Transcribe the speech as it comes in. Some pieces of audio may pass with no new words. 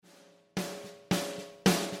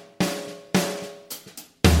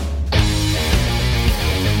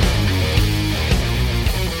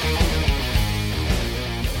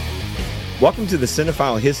Welcome to the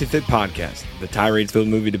Cinephile Hissy Fit Podcast, the tirade-filled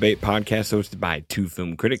movie debate podcast hosted by two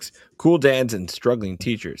film critics, cool dads, and struggling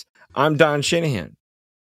teachers. I'm Don Shanahan.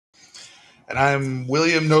 And I'm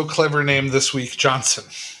William No Clever Name this week Johnson.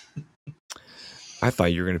 I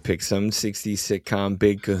thought you were going to pick some 60s sitcom,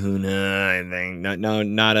 Big Kahuna. I think you're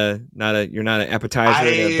not an appetizer at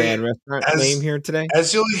a bad restaurant name here today.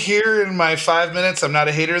 As you'll hear in my 5 minutes, I'm not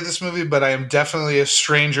a hater of this movie, but I am definitely a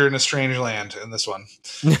stranger in a strange land in this one.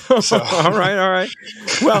 So. all right.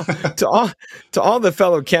 Well, to all the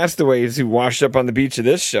fellow castaways who washed up on the beach of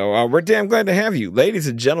this show, we're damn glad to have you, ladies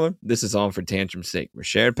and gentlemen. This is all for tantrum's sake. We're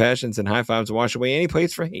shared passions and high fives wash away any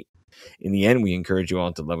place for hate. In the end, we encourage you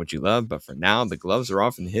all to love what you love, but for now, the gloves are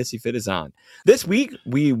off and the hissy fit is on. This week,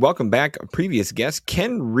 we welcome back a previous guest,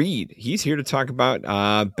 Ken Reed. He's here to talk about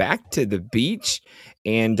Back to the Beach,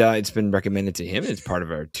 and it's been recommended to him. It's part of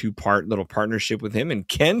our two-part little partnership with him. And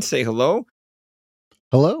Ken, say hello.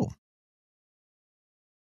 Hello.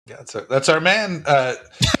 Yeah, that's our man.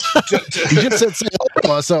 He just said say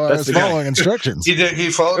hello, so I was following instructions. He did. He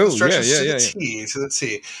followed instructions to the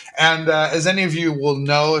T. And as any of you will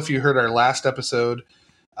know, if you heard our last episode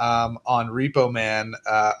on Repo Man,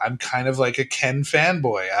 I'm kind of like a Ken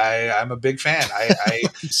fanboy. I'm a big fan. I'm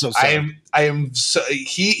so sorry. I am. So,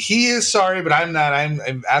 he is sorry, but I'm not.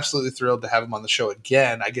 I'm absolutely thrilled to have him on the show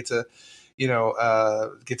again. I get to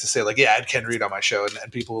say like, yeah, I had Ken Reed on my show,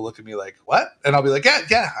 and people will look at me like, what? And I'll be like,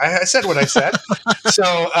 yeah, I said what I said.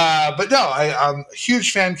 So, but no, I'm a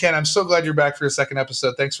huge fan, Ken. I'm so glad you're back for a second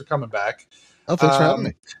episode. Thanks for coming back. Oh, thanks for having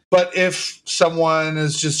me. But if someone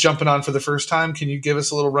is just jumping on for the first time, can you give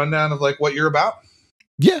us a little rundown of like what you're about?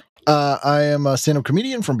 Yeah. I am a stand-up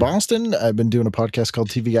comedian from Boston. I've been doing a podcast called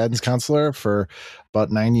TV Guidance Counselor for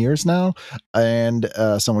about 9 years now. And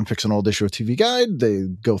someone picks an old issue of TV Guide. They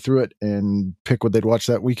go through it and pick what they'd watch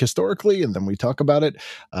that week historically, and then we talk about it.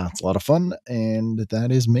 It's a lot of fun, and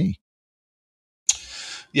that is me.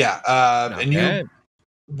 Yeah. And you,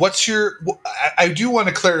 what's your? I do want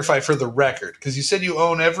to clarify for the record, because you said you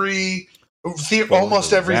own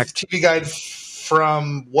almost every TV Guide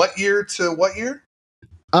from what year to what year?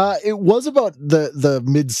 It was about the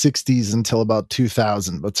mid 60s until about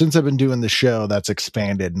 2000, but since I've been doing the show, that's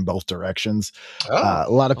expanded in both directions. A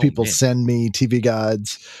lot of people send me TV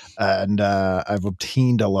guides, and I've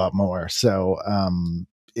obtained a lot more. So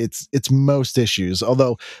it's most issues.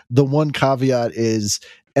 Although the one caveat is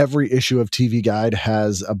every issue of TV Guide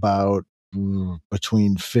has about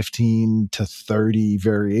between 15 to 30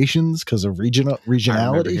 variations because of regionality. I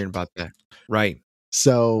remember hearing about that. Right.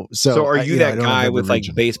 So are you that guy with like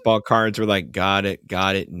baseball cards where like got it,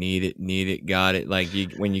 need it, got it? Like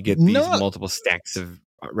when you get these multiple stacks of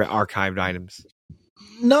archived items?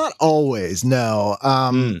 Not always, no.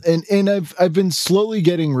 And I've been slowly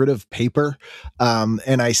getting rid of paper,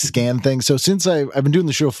 and I scan things. So since I've been doing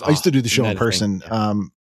the show, I used to do the show in person.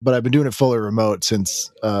 But I've been doing it fully remote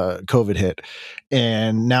since COVID hit,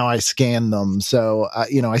 and now I scan them. So,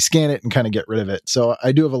 I scan it and kind of get rid of it. So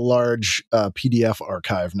I do have a large PDF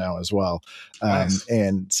archive now as well. Nice.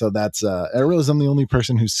 And so that's, I realize I'm the only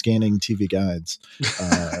person who's scanning TV guides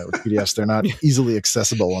with PDFs. They're not easily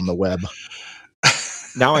accessible on the web.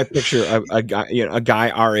 Now I picture a guy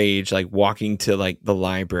our age, like walking to like the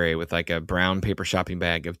library with like a brown paper shopping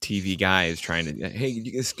bag of TV guides, trying to, hey,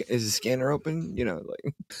 is the scanner open?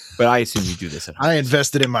 But I assume you do this at home. I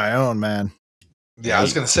invested in my own, man. Yeah, I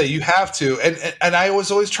was going to say you have to, and I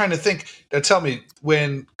was always trying to think. Tell me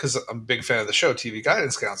because I'm a big fan of the show, TV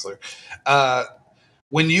Guidance Counselor.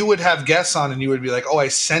 When you would have guests on, and you would be like, "Oh, I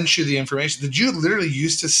sent you the information." Did you literally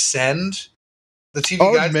used to send the TV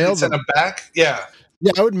guides and send them back? Yeah.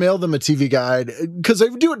 Yeah, I would mail them a TV guide because I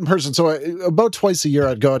would do it in person. So about twice a year,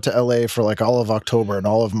 I'd go out to LA for like all of October and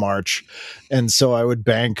all of March. And so I would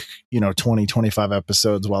bank, 20, 25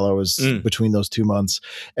 episodes while I was between those 2 months.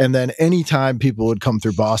 And then anytime people would come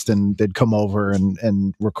through Boston, they'd come over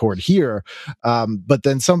and record here. But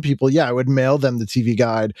then some people, I would mail them the TV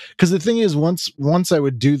guide. Because the thing is, once I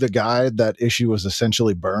would do the guide, that issue was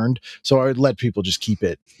essentially burned. So I would let people just keep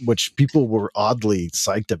it, which people were oddly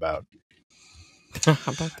psyched about. How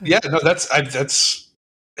about that? Yeah, no, that's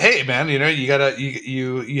hey man, you gotta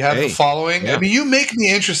you have the following. Yeah. I mean, you make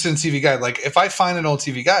me interested in TV Guide. Like if I find an old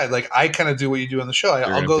TV guide, like I kind of do what you do on the show.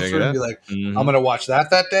 I'll go through and be like, I'm gonna watch that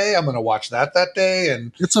day. I'm gonna watch that day,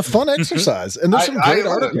 and it's a fun exercise. And there's some great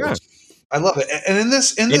articles. I love it. And in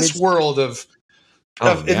this world of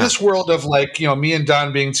this world of like me and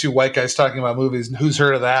Don being two white guys talking about movies, and who's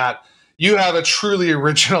heard of that? You have a truly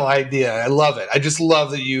original idea. I love it. I just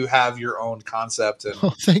love that you have your own concept. And,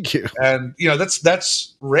 thank you. And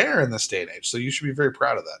that's rare in this day and age. So you should be very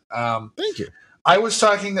proud of that. Thank you. I was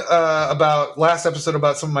talking about last episode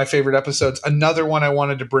about some of my favorite episodes. Another one I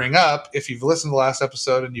wanted to bring up, if you've listened to the last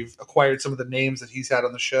episode and you've acquired some of the names that he's had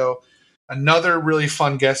on the show, another really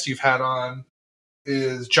fun guest you've had on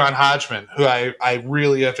is John Hodgman, who I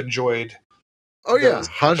really have enjoyed. Oh yeah,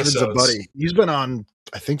 Hodgman's a buddy. He's been on,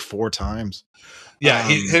 I think, 4 times. Yeah,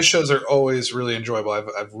 his shows are always really enjoyable.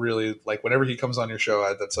 I've really like whenever he comes on your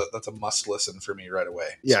show. That's a must listen for me right away.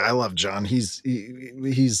 Yeah, so. I love John. He's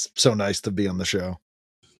so nice to be on the show.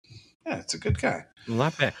 Yeah, it's a good guy.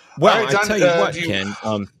 Not bad. Well, right, Don, I tell you what,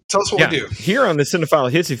 Ken. Tell us what we do here on the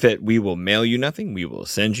Cinephile Hissy Fit. We will mail you nothing. We will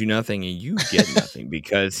send you nothing, and you get nothing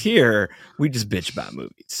because here we just bitch about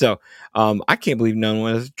movies. So I can't believe no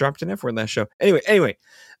one has dropped an F word last show. Anyway.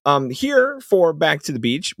 Here for Back to the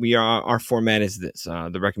Beach, our format is this: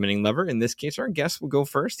 the recommending lover. In this case, our guest will go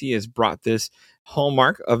first. He has brought this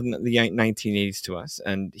hallmark of the 1980s to us,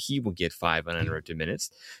 and he will get 5 uninterrupted minutes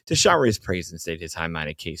to shower his praise and state his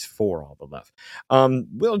high-minded case for all the love.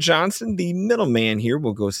 Will Johnson, the middleman here,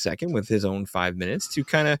 will go second with his own 5 minutes to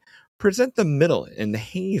kind of present the middle and the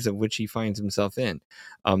haze of which he finds himself in.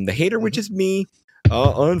 The hater, which is me.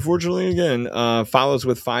 Unfortunately, again, follows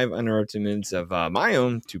with 5 uninterrupted minutes of my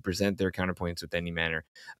own to present their counterpoints with any manner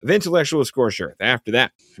of intellectual scorcher. After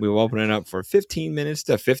that, we will open it up for 15 minutes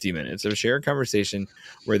to 50 minutes of shared conversation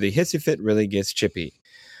where the Hissy Fit really gets chippy.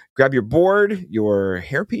 Grab your board, your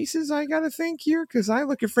hair pieces, I gotta think here, because I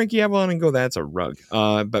look at Frankie Avalon and go, that's a rug.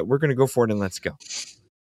 But we're going to go for it and let's go.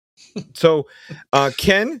 So,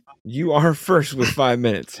 Ken, you are first with 5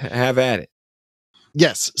 minutes. Have at it.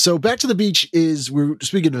 Yes. So Back to the Beach we were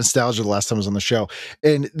speaking of nostalgia the last time I was on the show.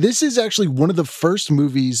 And this is actually one of the first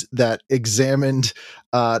movies that examined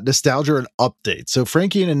nostalgia and updates. So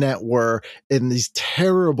Frankie and Annette were in these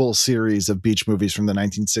terrible series of beach movies from the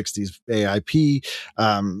 1960s, AIP,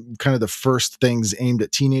 kind of the first things aimed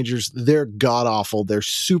at teenagers. They're god awful. They're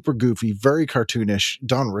super goofy, very cartoonish.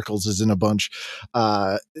 Don Rickles is in a bunch.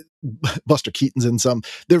 Buster Keaton's in some.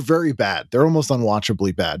 They're very bad. They're almost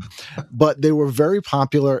unwatchably bad, but they were very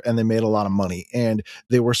popular and they made a lot of money. And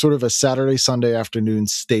they were sort of a Saturday, Sunday afternoon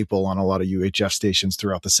staple on a lot of UHF stations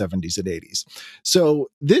throughout the 70s and 80s.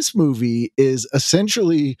 So this movie is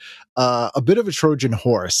essentially a bit of a Trojan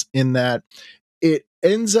horse in that it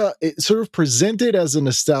ends up, it's sort of presented as a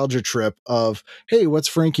nostalgia trip of, hey, what's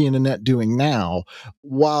Frankie and Annette doing now?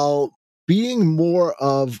 While being more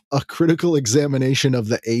of a critical examination of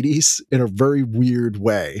the 80s in a very weird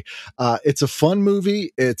way. It's a fun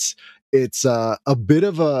movie. It's a bit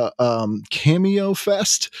of a cameo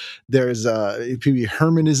fest. There's Pee-wee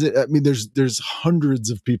Herman is it. I mean, there's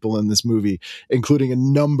hundreds of people in this movie, including a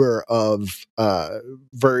number of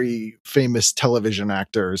very famous television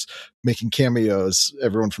actors making cameos.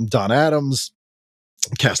 Everyone from Don Adams,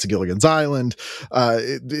 cast of Gilligan's Island.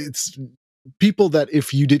 It's people that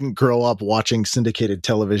if you didn't grow up watching syndicated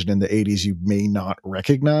television in the 80s, you may not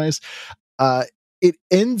recognize. It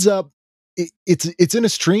ends up, it's in a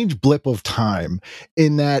strange blip of time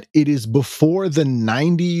in that it is before the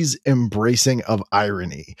 90s embracing of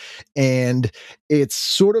irony. And it's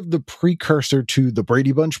sort of the precursor to the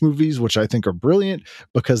Brady Bunch movies, which I think are brilliant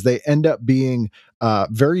because they end up being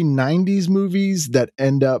very 90s movies that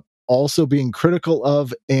end up also being critical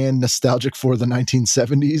of and nostalgic for the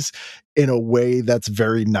 1970s in a way that's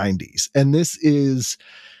very 90s. And this is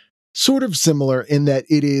sort of similar in that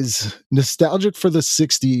it is nostalgic for the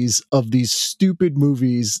 60s of these stupid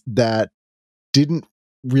movies that didn't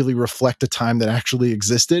really reflect a time that actually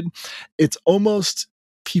existed. It's almost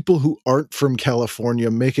people who aren't from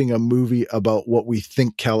California making a movie about what we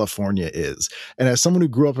think California is. And as someone who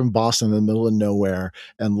grew up in Boston in the middle of nowhere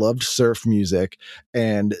and loved surf music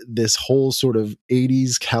and this whole sort of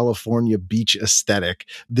 80s California beach aesthetic,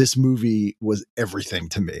 this movie was everything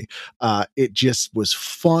to me. It just was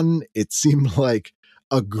fun. It seemed like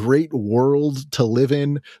a great world to live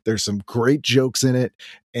in. There's some great jokes in it.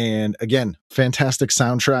 And again, fantastic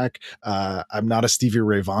soundtrack. I'm not a Stevie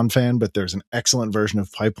Ray Vaughan fan, but there's an excellent version of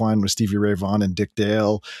Pipeline with Stevie Ray Vaughan and Dick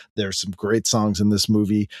Dale. There's some great songs in this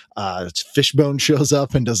movie. Fishbone shows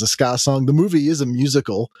up and does a ska song. The movie is a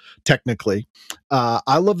musical, technically.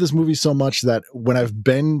 I love this movie so much that when I've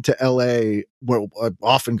been to LA, well, I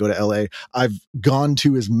often go to LA, I've gone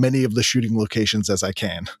to as many of the shooting locations as I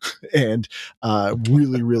can and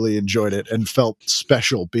really, really enjoyed it and felt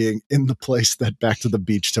special being in the place that Back to the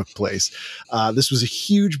Beach took place. This was a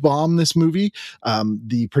huge bomb, this movie.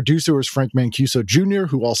 The producer was Frank Mancuso Jr.,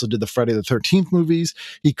 who also did the Friday the 13th movies.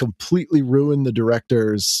 He completely ruined the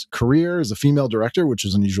director's career as a female director, which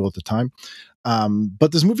was unusual at the time.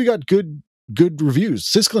 But this movie got good reviews.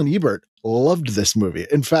 Siskel and Ebert loved this movie.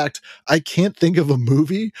 In fact, I can't think of a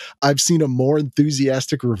movie I've seen a more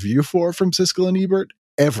enthusiastic review for from Siskel and Ebert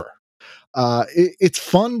ever. It's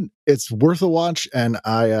fun. It's worth a watch, and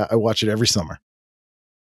I watch it every summer.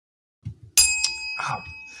 Oh,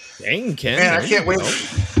 dang, Ken! Man, I can't wait.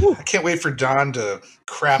 I can't wait for Don to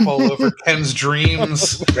crap all over Ken's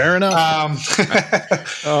dreams. Fair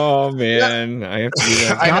enough. Oh man, I have to do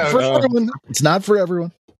that. Not for everyone. It's not for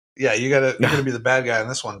everyone. Yeah, you're gonna be the bad guy in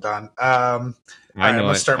this one, Don. I know. I'm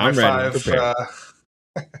gonna start my five.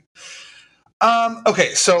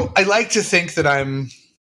 Okay, so I like to think that I'm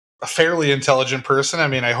a fairly intelligent person. I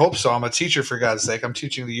mean, I hope so. I'm a teacher, for God's sake. I'm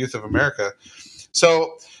teaching the youth of America.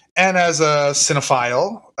 So, and as a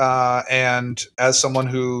cinephile, and as someone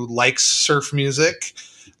who likes surf music,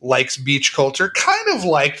 likes beach culture, kind of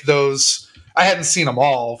like those. I hadn't seen them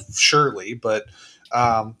all, surely, but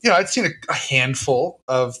I'd seen a handful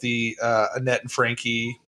of the Annette and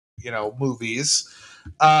Frankie, movies.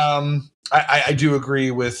 I do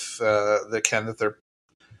agree with the Ken that they're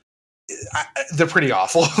pretty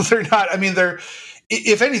awful. They're not. I mean, they're.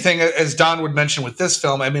 If anything, as Don would mention with this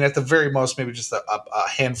film, I mean, at the very most, maybe just a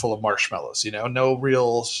handful of marshmallows. No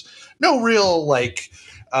real like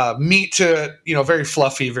meat to it. Very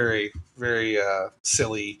fluffy, very very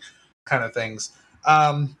silly kind of things.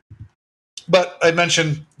 But I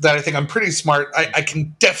mentioned that I think I'm pretty smart. I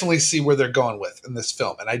can definitely see where they're going with in this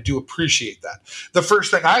film, and I do appreciate that. The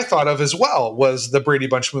first thing I thought of as well was the Brady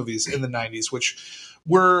Bunch movies in the 90s, which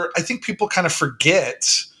were, I think people kind of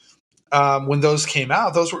forget when those came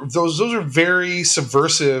out. Those are very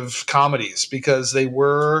subversive comedies because they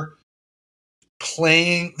were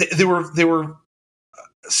playing. They were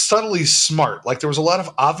subtly smart. Like there was a lot of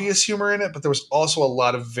obvious humor in it, but there was also a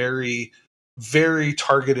lot of very very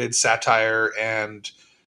targeted satire and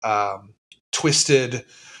twisted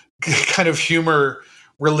kind of humor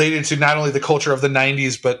related to not only the culture of the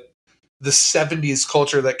 90s, but the 70s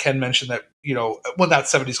culture that Ken mentioned that, well, not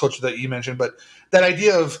 70s culture that you mentioned, but that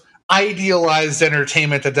idea of idealized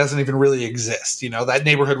entertainment that doesn't even really exist. That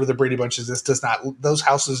neighborhood where the Brady Bunch exists does not, those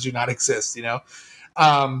houses do not exist,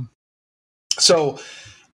 So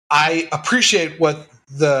I appreciate what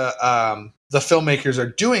the filmmakers are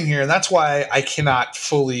doing here, and that's why I cannot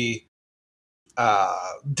fully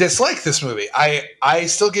dislike this movie. I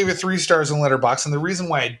still gave it 3 stars in Letterboxd, and the reason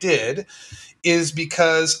why I did is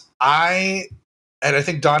because and I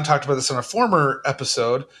think Don talked about this on a former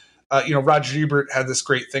episode. Roger Ebert had this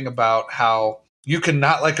great thing about how you can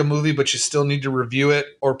not like a movie, but you still need to review it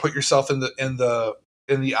or put yourself in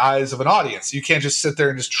the eyes of an audience. You can't just sit there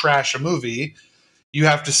and just trash a movie. You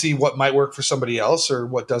have to see what might work for somebody else or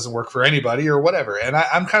what doesn't work for anybody or whatever. And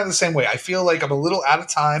I'm kind of the same way. I feel like I'm a little out of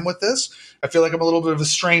time with this. I feel like I'm a little bit of a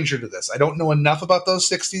stranger to this. I don't know enough about those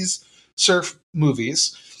 60s surf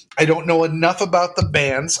movies. I don't know enough about the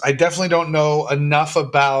bands. I definitely don't know enough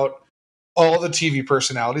about all the TV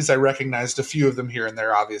personalities. I recognized a few of them here and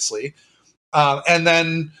there, obviously. And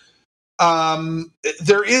then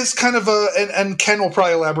there is kind of and Ken will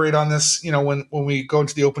probably elaborate on this, when we go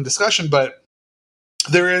into the open discussion, but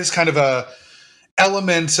there is kind of a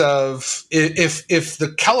element of if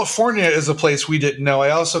the California is a place we didn't know, I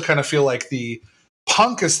also kind of feel like the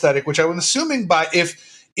punk aesthetic, which I was assuming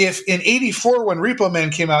if in 84 when Repo Man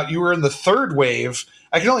came out, you were in the third wave,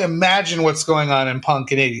 I can only imagine what's going on in punk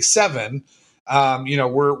in 87.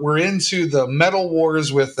 We're into the metal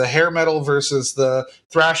wars with the hair metal versus the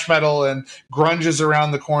thrash metal, and grunge is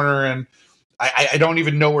around the corner, and I don't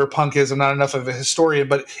even know where punk is. I'm not enough of a historian,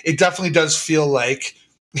 but it definitely does feel like,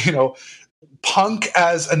 punk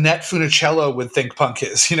as Annette Funicello would think punk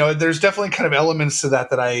is. There's definitely kind of elements to that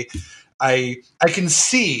I can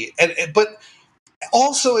see, but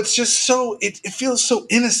also it's just so it feels so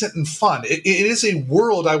innocent and fun. It is a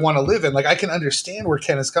world I want to live in. Like I can understand where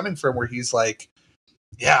Ken is coming from, where he's like,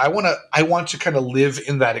 yeah, I want to kind of live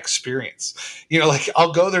in that experience. Like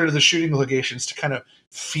I'll go there to the shooting locations to kind of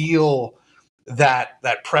feel that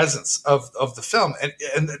presence of the film,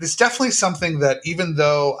 and it's definitely something that, even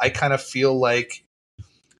though I kind of feel like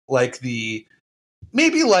the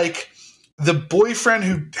boyfriend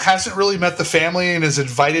who hasn't really met the family and is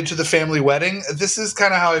invited to the family wedding, this is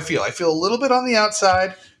kind of how I feel. I feel a little bit on the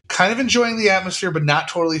outside, kind of enjoying the atmosphere, but not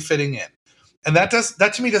totally fitting in. And that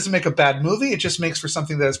to me doesn't make a bad movie. It just makes for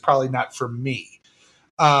something that is probably not for me.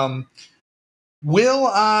 Will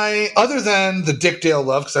I, other than the Dick Dale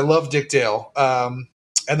love, because I love Dick Dale, and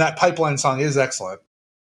that Pipeline song is excellent,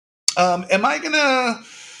 am I going to,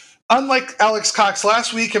 unlike Alex Cox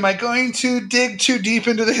last week, am I going to dig too deep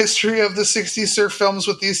into the history of the 60s surf films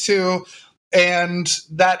with these two and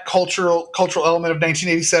that cultural element of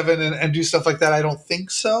 1987 and do stuff like that? I don't think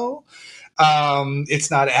so.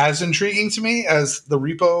 It's not as intriguing to me as the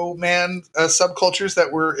Repo Man subcultures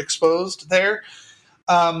that were exposed there.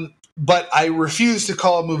 But I refuse to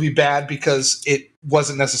call a movie bad because it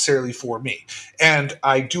wasn't necessarily for me. And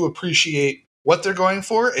I do appreciate what they're going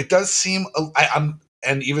for. It does seem,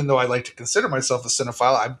 and even though I like to consider myself a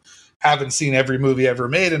cinephile, I haven't seen every movie ever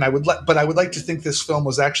made, and I would like to think this film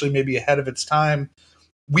was actually maybe ahead of its time.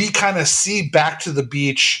 We kind of see Back to the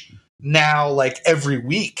Beach now, like every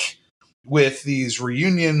week, with these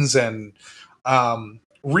reunions and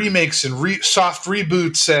remakes and soft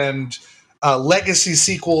reboots and legacy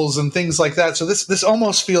sequels and things like that. So this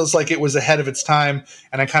almost feels like it was ahead of its time,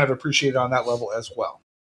 and I kind of appreciate it on that level as well.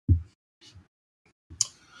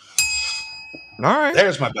 All right,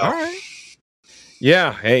 there's my bell. All right.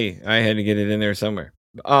 Yeah, hey, I had to get it in there somewhere.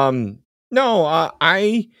 No,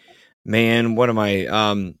 man, what am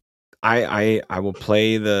I? I will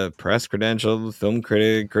play the press credential, the film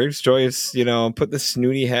critic, Critics' Choice, put the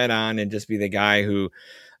snooty hat on and just be the guy who,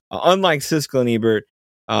 unlike Siskel and Ebert,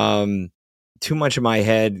 too much of my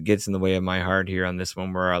head gets in the way of my heart here on this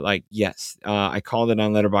one, where yes, I called it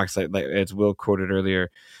on Letterboxd, like as Will quoted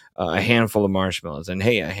earlier, a handful of marshmallows. And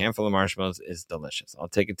hey, a handful of marshmallows is delicious. I'll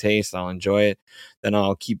take a taste, I'll enjoy it, then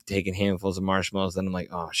I'll keep taking handfuls of marshmallows. Then I'm like,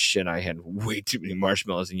 oh shit, I had way too many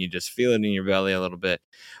marshmallows, and you just feel it in your belly a little bit.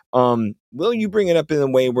 Will you bring it up in a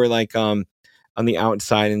way where on the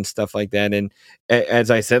outside and stuff like that? And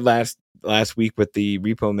as I said last week with the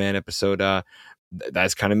Repo Man episode,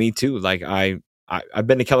 that's kind of me too. Like I've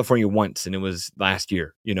been to California once, and it was last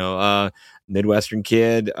year. Midwestern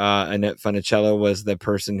kid. Annette Funicello was the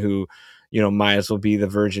person who, might as well be the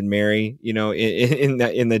Virgin Mary. In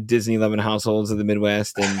the Disney loving households of the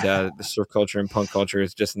Midwest, and the surf culture and punk culture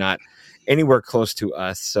is just not anywhere close to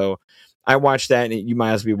us. So I watched that, and you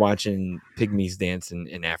might as well be watching pygmies dance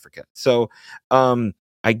in Africa. So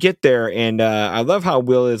I get there, and I love how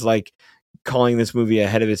Will is like calling this movie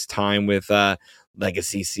ahead of its time with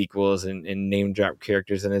legacy sequels and name drop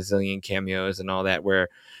characters and a zillion cameos and all that, where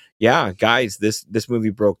yeah, guys, this movie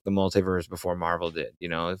broke the multiverse before Marvel did,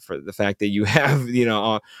 for the fact that you have,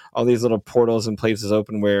 all these little portals and places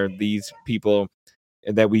open where these people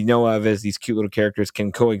that we know of as these cute little characters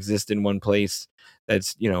can coexist in one place.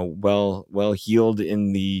 That's, well healed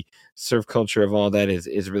in the surf culture of all that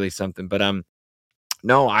is really something. But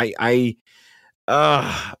no, I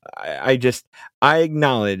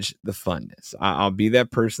acknowledge the funness. I'll be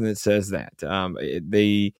that person that says that.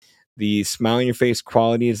 The smile on your face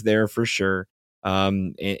quality is there for sure.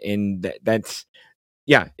 And that's,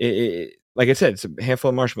 yeah, like I said, it's a handful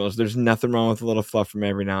of marshmallows. There's nothing wrong with a little fluff from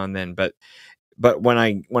every now and then. But when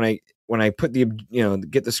I put the,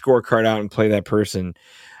 get the scorecard out and play that person,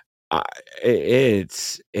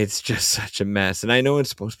 it's just such a mess. And I know it's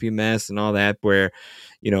supposed to be a mess and all that, where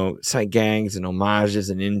sight gangs and homages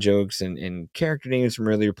and in jokes and character names from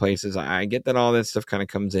earlier places. I get that all that stuff kind of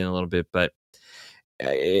comes in a little bit, but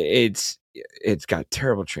it's got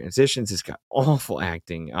terrible transitions. It's got awful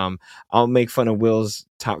acting. I'll make fun of Will's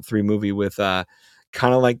top 3 movie with kind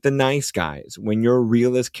of like The Nice Guys. When your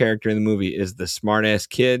realist character in the movie is the smart ass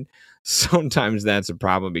kid, sometimes that's a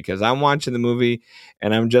problem, because I'm watching the movie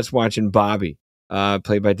and I'm just watching Bobby,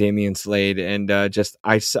 played by Damian Slade, and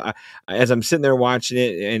as I'm sitting there watching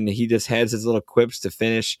it, and he just has his little quips to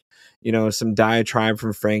finish, some diatribe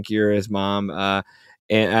from Frankie or his mom,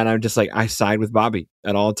 and I'm just like, I side with Bobby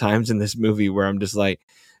at all times in this movie, where I'm just like,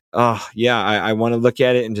 oh yeah, I want to look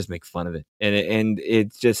at it and just make fun of it, and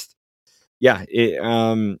it's just, yeah,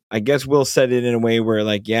 I guess Will said it in a way where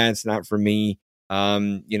like, yeah, it's not for me.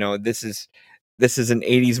 This is an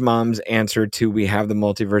 80s mom's answer to, we have the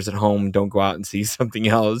multiverse at home, don't go out and see something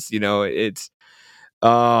else. It's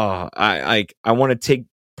I want to take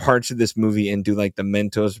parts of this movie and do like the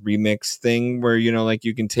Mentos remix thing, where like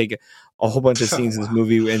you can take a whole bunch of scenes in this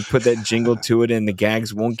movie and put that jingle to it, and the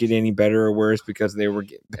gags won't get any better or worse because they were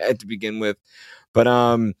bad to begin with. But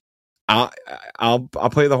I'll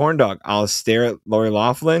play the horn dog. I'll stare at Lori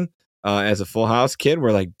Loughlin as a Full House kid.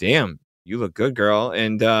 We're like, damn, you look good, girl.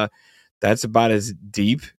 And that's about as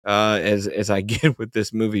deep as I get with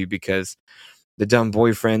this movie, because the dumb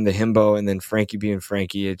boyfriend, the himbo, and then Frankie being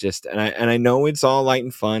Frankie, it just, and I know it's all light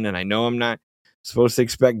and fun, and I know I'm not supposed to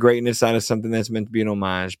expect greatness out of something that's meant to be an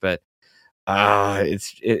homage, but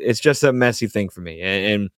it's just a messy thing for me.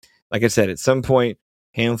 And like I said, at some point,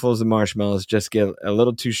 handfuls of marshmallows just get a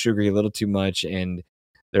little too sugary, a little too much, and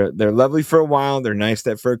they're lovely for a while. They're nice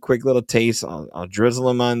that for a quick little taste. I'll drizzle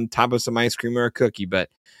them on top of some ice cream or a cookie, but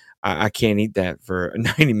I can't eat that for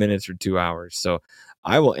 90 minutes or 2 hours. So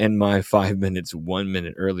I will end my 5 minutes 1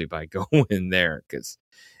 minute early by going there, because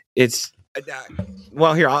it's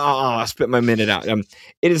Well, here I'll spit my minute out.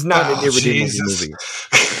 It is not an irredeemable movie.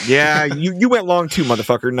 Yeah, you went long too,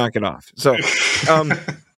 motherfucker. Knock it off. So,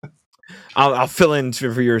 I'll fill in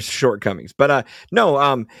for your shortcomings, but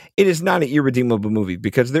no, it is not an irredeemable movie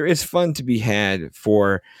because there is fun to be had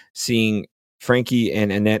for seeing Frankie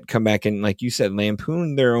and Annette come back and, like you said,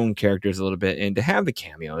 lampoon their own characters a little bit, and to have the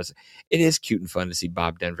cameos. It is cute and fun to see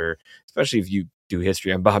Bob Denver, especially if you do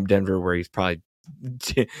history on Bob Denver, where he's probably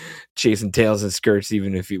chasing tails and skirts,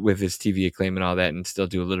 even if with his TV acclaim and all that, and still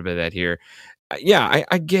do a little bit of that here. Yeah,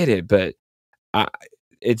 I get it, but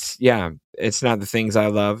it's not the things I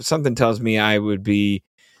love. Something tells me I would be,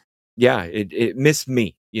 it missed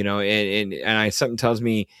me, and something tells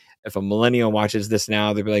me if a millennial watches this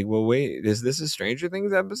now, they'd be like, well, wait, is this a Stranger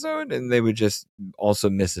Things episode? And they would just also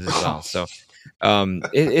miss it as well. So,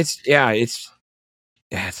 it's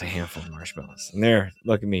a handful of marshmallows. And there,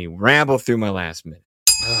 look at me ramble through my last minute.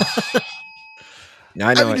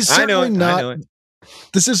 I know it.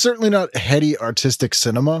 This is certainly not heady artistic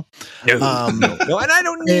cinema. No, and I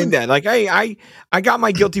don't need that. Like I got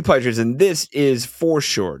my guilty pleasures, and this is for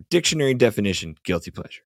sure dictionary definition guilty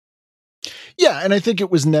pleasure. Yeah, and I think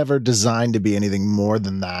it was never designed to be anything more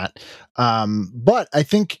than that. But I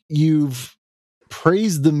think you've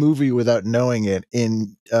praised the movie without knowing it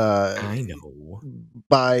I know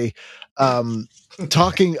by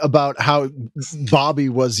talking about how Bobby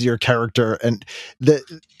was your character, and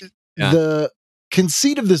the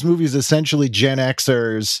conceit of this movie is essentially Gen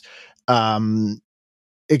Xers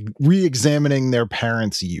re-examining their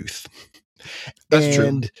parents' youth. That's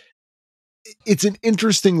true. It's an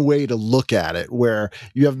interesting way to look at it, where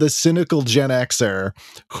you have this cynical Gen Xer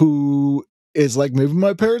who is like, maybe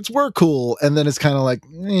my parents were cool, and then it's kind of like,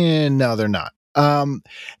 no, they're not. And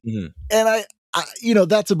I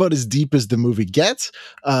that's about as deep as the movie gets.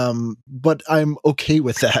 But I'm okay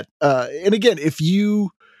with that. And again, if you're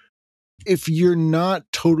not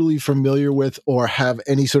totally familiar with or have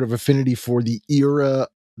any sort of affinity for the era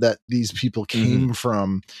that these people came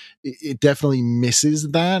from, it definitely misses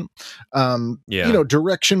that.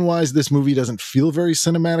 Direction wise, this movie doesn't feel very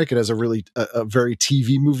cinematic. It has a very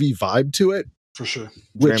TV movie vibe to it, for sure,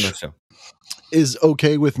 which is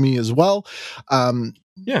okay with me as well. There's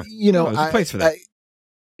a place for that.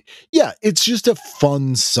 It's just a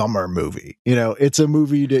fun summer movie. It's a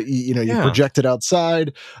movie to, you project it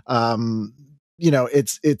outside.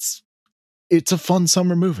 It's a fun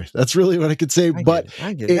summer movie. That's really what I could say. I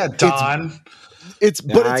get it. Don. It's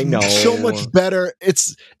so much better.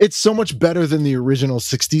 It's so much better than the original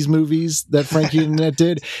 60s movies that Frankie and Annette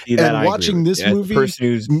did. And watching this movie, as a person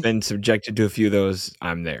who's been subjected to a few of those,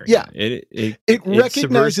 I'm there. Yeah. It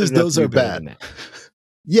recognizes those are bad.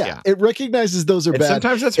 It recognizes those are bad.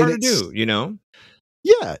 Sometimes that's hard to do,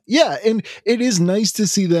 Yeah. And it is nice to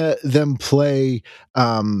see them play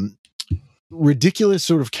ridiculous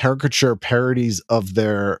sort of caricature parodies of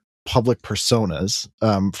their public personas,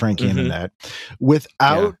 Frankie and Annette,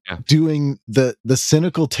 without doing the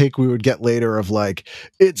cynical take we would get later of like,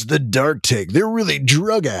 it's the dark take, they're really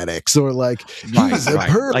drug addicts, or like, he's a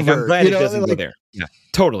pervert. Like, I'm glad it doesn't go there. Yeah,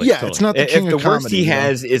 totally. It's not the king of comedy. If the worst he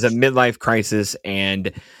has is a midlife crisis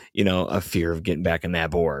and a fear of getting back on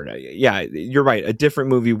that board, you're right. A different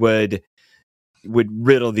movie would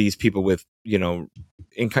riddle these people with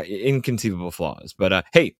inconceivable flaws. But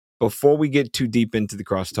hey, before we get too deep into the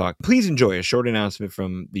crosstalk, please enjoy a short announcement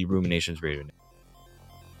from the Ruminations Radio Network.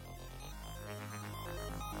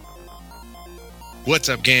 What's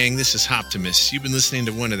up, gang? This is Hoptimus. You've been listening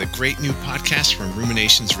to one of the great new podcasts from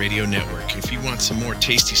Ruminations Radio Network. If you want some more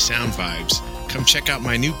tasty sound vibes, come check out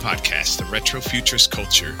my new podcast, The Retro Futurist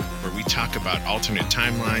Culture, where we talk about alternate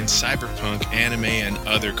timelines, cyberpunk, anime, and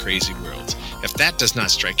other crazy worlds. If that does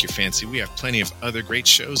not strike your fancy, we have plenty of other great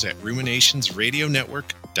shows at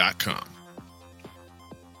ruminationsradionetwork.com.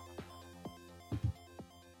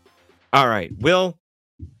 All right, Will,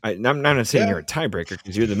 I'm not going to say you're a tiebreaker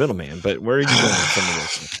because you're the middleman, but where are you going with some of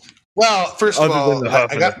this? Well, first of all, I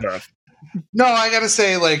got to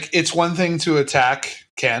say, like, it's one thing to attack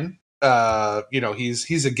Ken.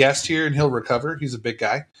 He's a guest here and he'll recover. He's a big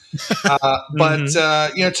guy. But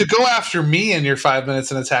to go after me in your 5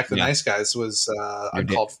 minutes and attack the nice guys was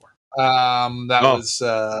uncalled for.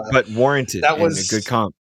 But warranted. That was a good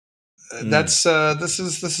comp. This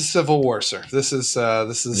is Civil War, sir. This is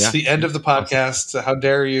the end of the podcast. How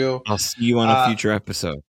dare you? I'll see you on a future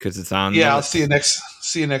episode because it's on. Yeah, I'll see you next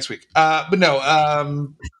week. But no.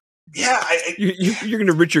 You're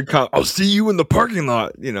gonna Richard Cobb. I'll see you in the parking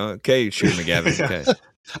lot. Okay, Shooter McGavin. Okay.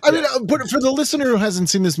 I mean, but for the listener who hasn't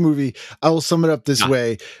seen this movie, I will sum it up this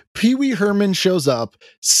way. Pee Wee Herman shows up,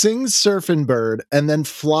 sings Surfin' Bird, and then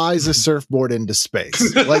flies a surfboard into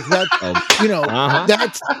space. Like that,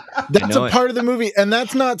 that's a part of the movie. And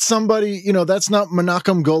that's not somebody, that's not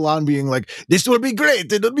Menachem Golan being like, this will be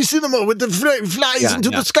great. It'll be cinema with the flies into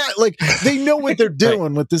the sky. Like, they know what they're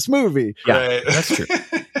doing with this movie. Yeah, right. That's true.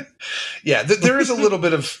 Yeah, there is a little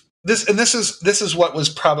bit of this, and this is what was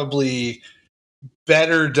probably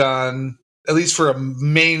better done, at least for a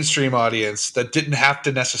mainstream audience that didn't have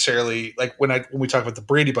to necessarily, like when we talk about the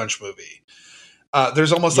Brady Bunch movie,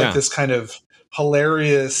 there's almost like this kind of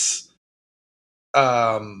hilarious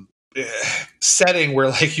setting where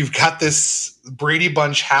like you've got this Brady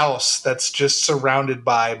Bunch house that's just surrounded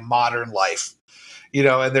by modern life,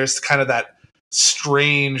 and there's kind of that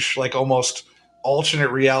strange, like almost alternate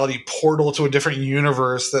reality portal to a different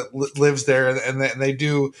universe that lives there, and they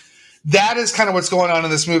do. That is kind of what's going on in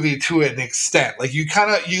this movie to an extent. Like you kind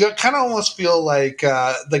of almost feel like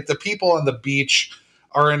the people on the beach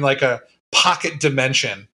are in like a pocket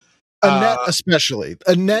dimension. Annette especially.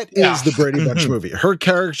 Annette is the Brady Bunch movie. Her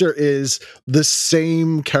character is the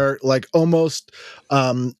same character, like almost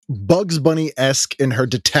Bugs Bunny-esque in her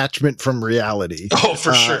detachment from reality. Oh,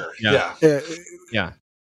 for sure. Yeah.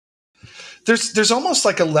 There's almost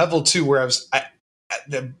like a level too where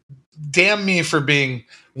damn me for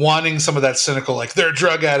wanting some of that cynical, like they're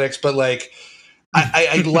drug addicts, but like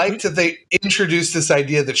I like that they introduced this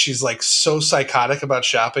idea that she's like so psychotic about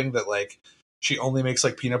shopping that like she only makes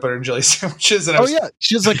like peanut butter and jelly sandwiches. And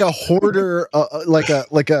she's like a hoarder, like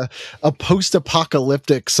a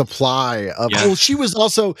post-apocalyptic supply of. Yeah. Well, she was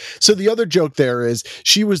also. So the other joke there is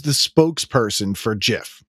she was the spokesperson for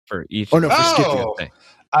Jif for each. For Skippy.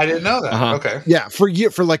 I didn't know that. Okay. Yeah, for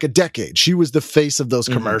like a decade, she was the face of those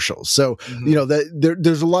commercials. So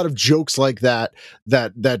there's a lot of jokes like that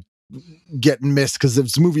get missed because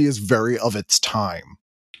this movie is very of its time.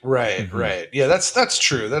 Right. Yeah, that's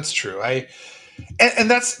true. That's true. And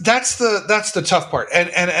that's the tough part. And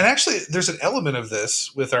actually, there's an element of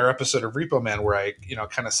this with our episode of Repo Man where I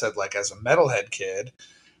kind of said like as a metalhead kid.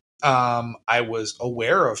 I was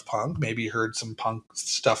aware of punk, maybe heard some punk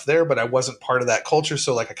stuff there, but I wasn't part of that culture.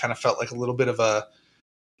 So like, I kind of felt like a little bit of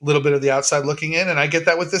the outside looking in. And I get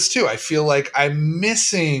that with this too. I feel like I'm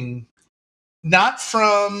missing, not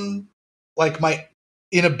from like my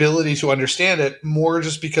inability to understand it, more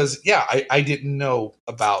just because, I didn't know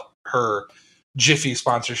about her Jiffy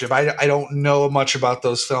sponsorship. I don't know much about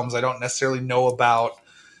those films. I don't necessarily know about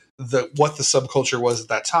what the subculture was at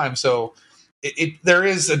that time. So there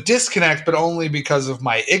is a disconnect, but only because of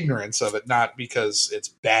my ignorance of it, not because it's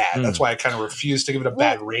bad. That's why I kind of refuse to give it a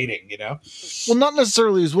bad rating, Well, not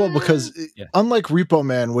necessarily as well, because unlike Repo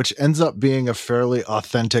Man, which ends up being a fairly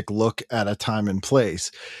authentic look at a time and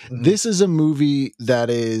place, this is a movie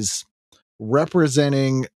that is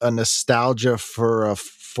representing a nostalgia for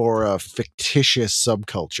a fictitious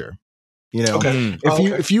subculture.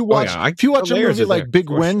 If you watch a movie like Big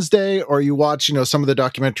Wednesday, or you watch some of the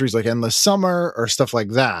documentaries like Endless Summer or stuff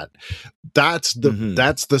like that, that's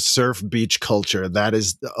the surf beach culture that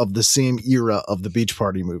is of the same era of the Beach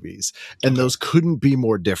Party movies, and those couldn't be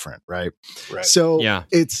more different, right? So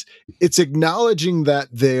it's acknowledging that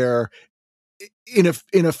they're in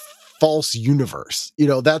a false universe.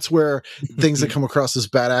 That's where things that come across as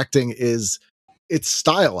bad acting is. It's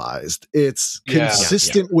stylized. It's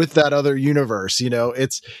consistent with that other universe.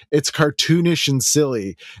 It's cartoonish and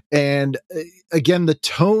silly. And again, the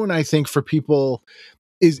tone, I think, for people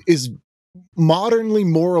is modernly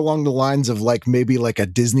more along the lines of like maybe like a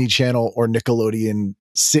Disney Channel or Nickelodeon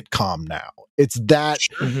sitcom now. It's that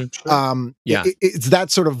it's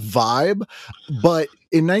that sort of vibe. But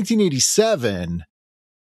in 1987,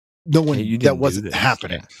 that wasn't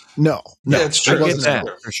happening. No, it's true. I get that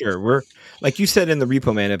for sure. We're like you said in the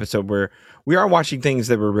Repo Man episode, where we are watching things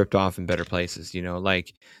that were ripped off in better places.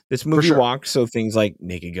 Like this movie walks, so things like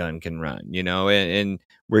Naked Gun can run. And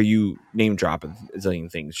where you name drop a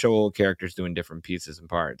zillion things, show old characters doing different pieces and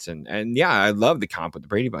parts, and I love the comp with the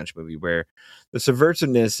Brady Bunch movie, where the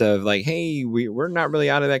subversiveness of like, hey, we're not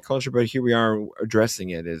really out of that culture, but here we are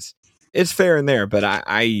addressing it is fair in there. But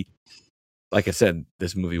I like I said,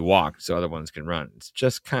 this movie walked so other ones can run. It's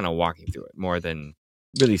just kind of walking through it more than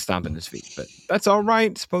really stomping his feet. But that's all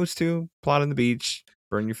right. It's supposed to plot on the beach,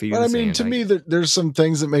 burn your feet. But in the sand, to me, there's some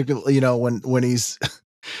things that make it, when he's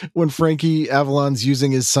when Frankie Avalon's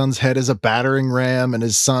using his son's head as a battering ram, and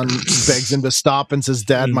his son begs him to stop and says,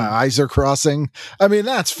 "Dad, my eyes are crossing." I mean,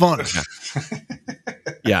 that's funny.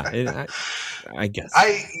 I guess.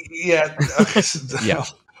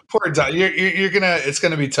 Poor Don. It's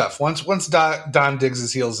gonna be tough. Once Don digs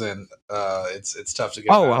his heels in, it's tough to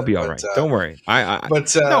get. Oh, I'll be all right. Don't worry.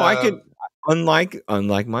 I can.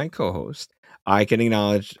 Unlike my co-host, I can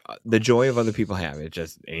acknowledge the joy of other people have. It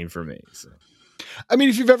just ain't for me. So. I mean,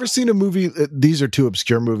 if you've ever seen a movie, these are two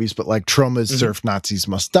obscure movies, but like Troma's Surf Nazis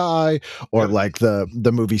Must Die, or like the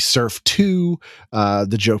movie Surf 2,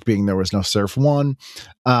 the joke being there was no Surf 1.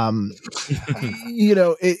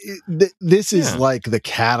 This is like the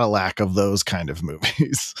Cadillac of those kind of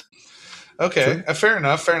movies. Okay, fair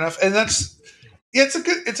enough. And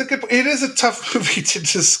it is a tough movie to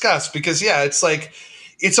discuss because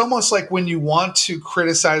it's almost like when you want to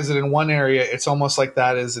criticize it in one area, it's almost like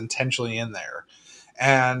that is intentionally in there.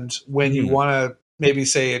 And when you want to maybe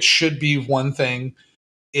say it should be one thing,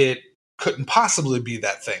 it couldn't possibly be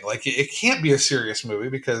that thing. Like it can't be a serious movie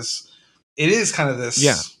because it is kind of this,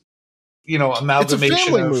 amalgamation. It's a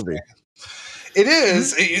family movie. It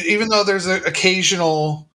is, even though there's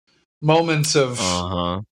occasional moments of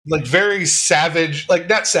like very savage, like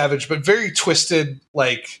not savage, but very twisted,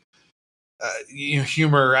 like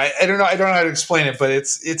humor. I don't know how to explain it, but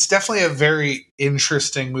it's definitely a very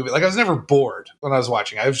interesting movie. Like I was never bored when I was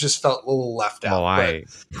watching. I just felt a little left out. I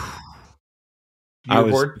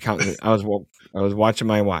was bored. I was watching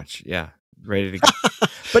my watch. Yeah, ready to go.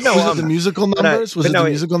 But no, was it the musical numbers? Was it the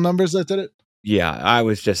musical numbers that did it? Yeah, I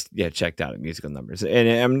was just checked out at musical numbers, and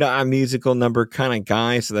I'm not a musical number kind of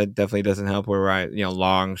guy, so that definitely doesn't help. Where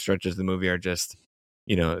long stretches of the movie are just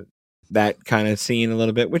that kind of scene a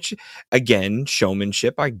little bit, which again,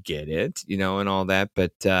 showmanship, I get it, and all that.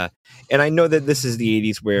 But, and I know that this is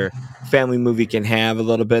the 80s where family movie can have a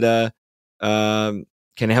little bit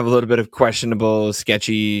of questionable,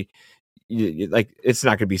 sketchy, like it's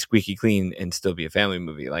not going to be squeaky clean and still be a family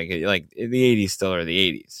movie. Like the 80s still are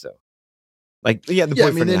the 80s. So like, the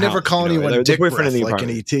boyfriend they never call anyone dick breath like an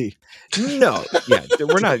ET. No. Yeah.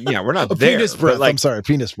 We're not there. Penis breath. I'm sorry.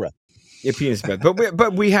 Penis breath. Yeah, penis breath.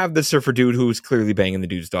 But we have the surfer dude who's clearly banging the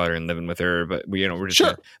dude's daughter and living with her. But we're just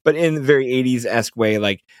sure. But in the very 80s-esque way,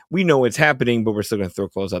 like we know what's happening, but we're still going to throw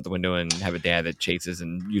clothes out the window and have a dad that chases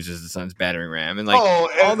and uses the son's battering ram and like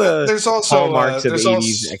all the there's also hallmarks of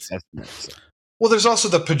 80s excessiveness. So. Well, there's also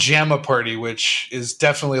the pajama party, which is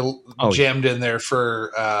definitely jammed in there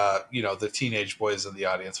for the teenage boys in the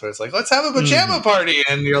audience. Where it's like, let's have a pajama party,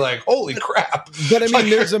 and you're like, holy crap! But I mean,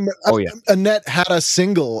 there's Annette had a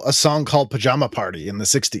song called "Pajama Party" in the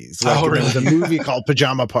 '60s. Like, really? There was a movie called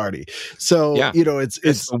 "Pajama Party." So it's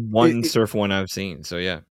the one surf one I've seen. So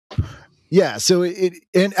yeah. Yeah, so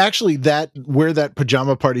and actually where that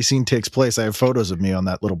pajama party scene takes place, I have photos of me on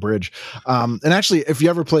that little bridge. And actually, if you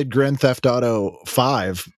ever played Grand Theft Auto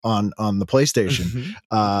 5 on the PlayStation,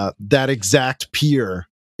 that exact pier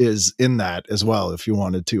is in that as well. If you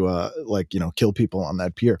wanted to kill people on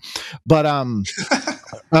that pier, but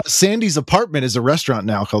Sandy's apartment is a restaurant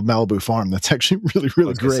now called Malibu Farm. That's actually really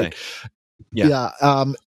really great. Yeah,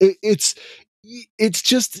 it's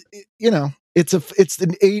just It's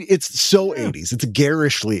so 80s. It's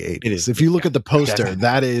garishly 80s. If you look at the poster,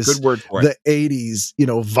 that is good word for the 80s,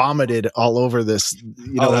 vomited all over this.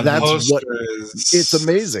 That's what it's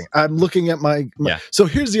amazing. I'm looking at my. So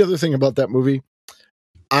here's the other thing about that movie.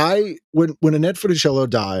 When Annette Funicello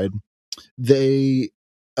died, they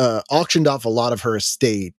auctioned off a lot of her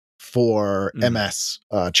estate for MS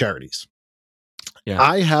charities. Yeah.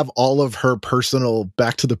 I have all of her personal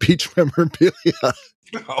Back to the Beach memorabilia.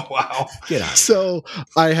 Oh, wow. Get out. So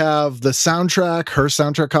I have the soundtrack, her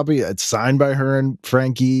soundtrack copy. It's signed by her and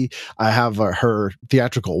Frankie. I have her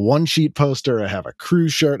theatrical one sheet poster. I have a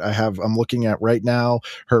cruise shirt. I'm looking at right now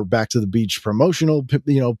her Back to the Beach promotional,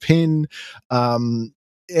 pin. And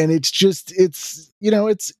it's just, it's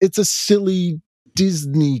a silly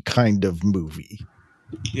Disney kind of movie.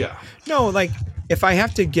 Yeah. No, like if I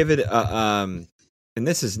have to give it and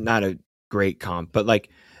this is not a great comp, but like,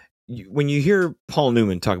 when you hear Paul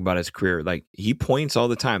Newman talk about his career, like he points all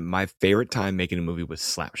the time, my favorite time making a movie was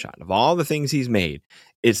Slapshot. Of all the things he's made,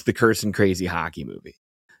 it's the Cursing Crazy hockey movie.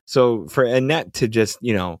 So for Annette to just,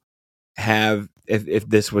 have, if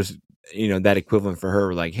this was, that equivalent for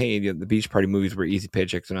her, like, hey, the beach party movies were easy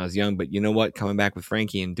paychecks when I was young, but you know what? Coming back with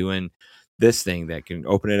Frankie and doing this thing that can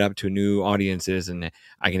open it up to new audiences and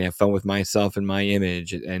I can have fun with myself and my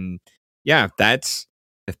image. And yeah,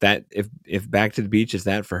 if Back to the Beach is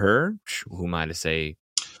that for her, who am I to say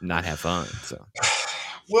not have fun? So,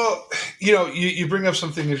 well, you bring up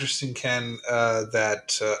something interesting, Ken,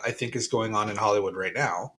 that I think is going on in Hollywood right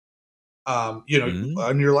now. On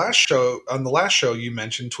the last show, you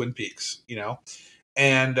mentioned Twin Peaks,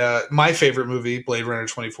 and my favorite movie, Blade Runner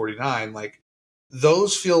 2049, like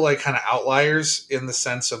those feel like kind of outliers in the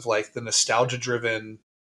sense of like the nostalgia driven,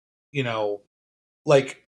 you know,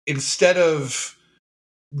 like instead of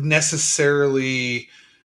necessarily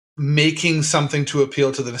making something to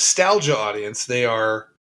appeal to the nostalgia audience, they are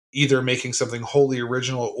either making something wholly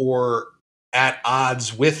original or at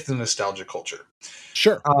odds with the nostalgia culture.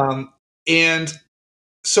 Sure. And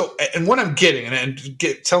so, and what I'm getting,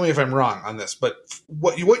 tell me if I'm wrong on this, but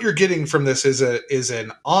what you're getting from this is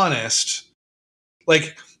an honest,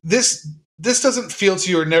 like this doesn't feel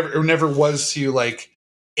to you or never was to you like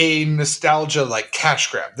a nostalgia like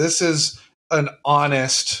cash grab. This is an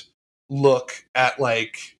honest look at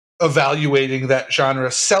like evaluating that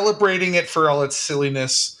genre, celebrating it for all its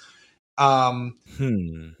silliness,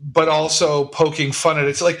 but also poking fun at it.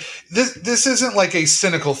 It's like this isn't like a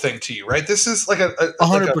cynical thing to you, right? This is like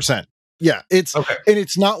 100%. Yeah, it's okay. And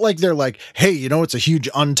it's not like they're like, hey, you know, it's a huge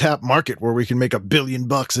untapped market where we can make $1 billion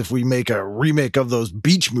if we make a remake of those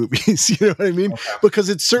beach movies. You know what I mean? Okay. Because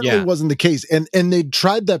it certainly wasn't the case. And they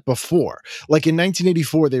tried that before. Like in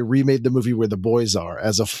 1984, they remade the movie Where the Boys Are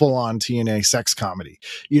as a full-on TNA sex comedy.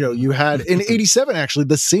 You know, you had in 87, actually,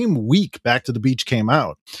 the same week Back to the Beach came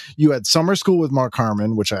out. You had Summer School with Mark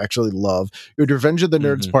Harmon, which I actually love. You had Revenge of the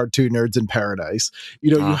Nerds Part 2, Nerds in Paradise.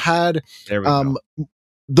 You know, you had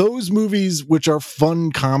those movies, which are fun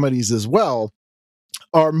comedies as well,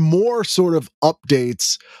 are more sort of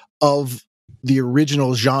updates of the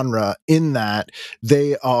original genre in that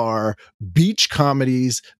they are beach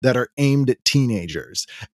comedies that are aimed at teenagers.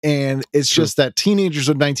 And it's just that teenagers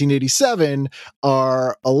of 1987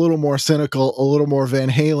 are a little more cynical, a little more Van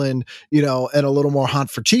Halen, you know, and a little more hot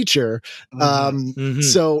for teacher.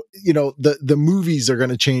 So, you know, the movies are going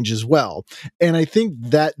to change as well. And I think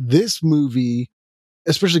that this movie,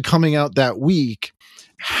 especially coming out that week,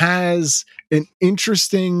 has an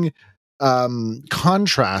interesting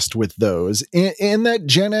contrast with those, and that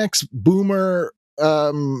Gen X boomer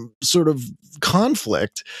sort of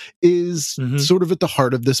conflict is sort of at the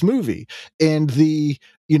heart of this movie. And the,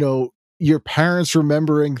 you know, your parents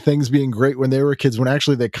remembering things being great when they were kids when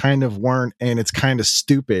actually they kind of weren't, and it's kind of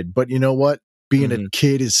stupid. But you know what? Being a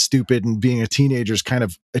kid is stupid, and being a teenager is kind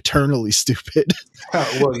of eternally stupid.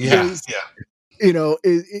 Well, yeah. You know,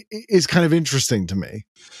 is kind of interesting to me.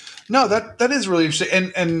 No, that is really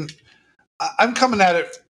interesting. And I'm coming at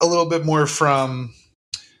it a little bit more from,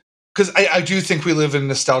 because I do think we live in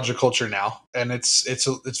nostalgia culture now, and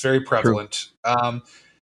it's very prevalent.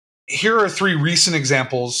 Here are 3 recent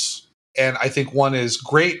examples, and I think one is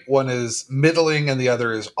great, one is middling, and the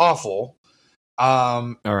other is awful.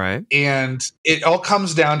 All right. And it all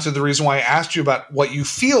comes down to the reason why I asked you about what you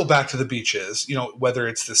feel Back to the Beach is, you know, whether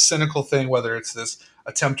it's this cynical thing, whether it's this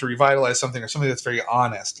attempt to revitalize something, or something that's very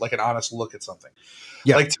honest, like an honest look at something.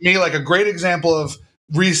 Yeah. Like to me, like a great example of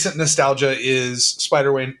recent nostalgia is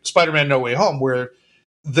Spider-Man No Way Home, where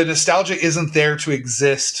the nostalgia isn't there to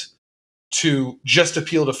exist to just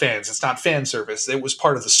appeal to fans. It's not fan service. It was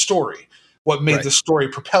part of the story. What made the story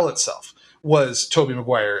propel itself was Tobey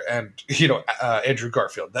Maguire and, you know, Andrew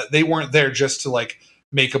Garfield. That they weren't there just to like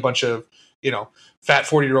make a bunch of, you know, fat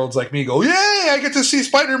 40-year-olds like me go, yay, I get to see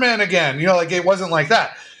Spider-Man again. You know, like it wasn't like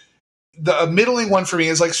that. The middling one for me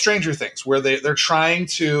is like Stranger Things, where they're trying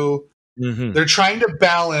to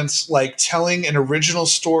balance like telling an original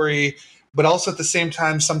story, but also at the same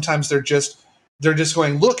time, sometimes they're just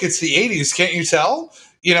going, look, it's the 80s, can't you tell?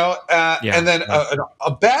 You know, and then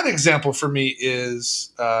a bad example for me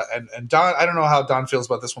is, and Don, I don't know how Don feels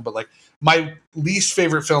about this one, but like my least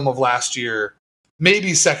favorite film of last year,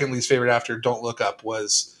 maybe second least favorite after Don't Look Up,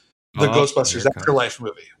 was the Ghostbusters Afterlife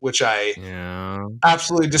movie, which I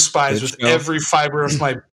absolutely despise with every fiber of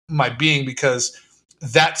my being, because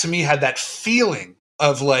that to me had that feeling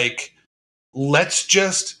of like, let's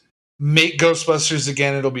just make Ghostbusters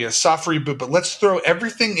again. It'll be a soft reboot, but let's throw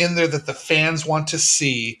everything in there that the fans want to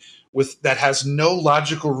see that has no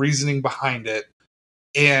logical reasoning behind it,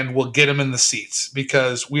 and we'll get them in the seats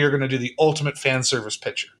because we are going to do the ultimate fan service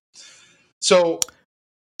picture. So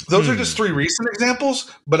those are just 3 recent examples,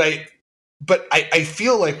 but I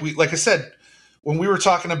feel like like I said, when we were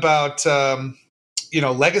talking about, you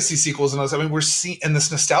know, legacy sequels and all this, I mean, we're seeing, and this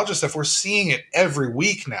nostalgia stuff, we're seeing it every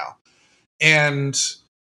week now. And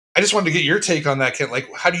I just wanted to get your take on that, Kent. Like,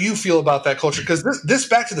 how do you feel about that culture? Because this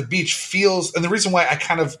Back to the Beach feels, and the reason why I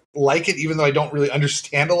kind of like it, even though I don't really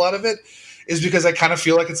understand a lot of it, is because I kind of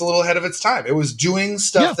feel like it's a little ahead of its time. It was doing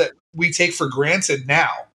stuff that we take for granted now,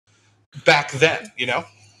 back then, you know?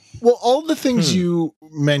 Well, all the things you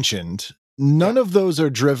mentioned, none of those are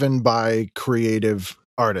driven by creative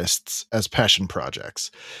artists as passion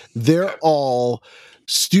projects. They're all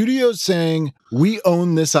studios saying, we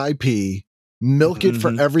own this IP. milk it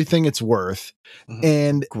for everything it's worth.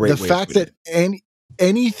 And the fact that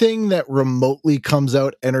anything that remotely comes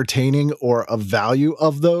out entertaining or a value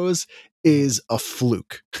of those is a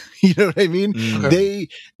fluke. You know what I mean?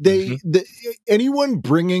 Anyone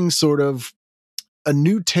bringing sort of a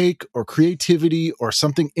new take or creativity or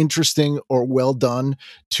something interesting or well done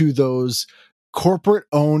to those corporate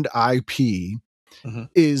owned IP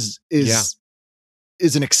is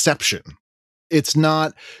an exception. It's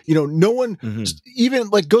not, no one, even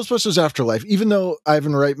like Ghostbusters Afterlife, even though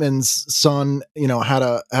Ivan Reitman's son,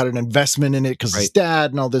 had an investment in it because his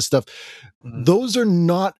dad and all this stuff, those are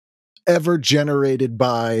not ever generated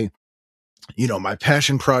by, my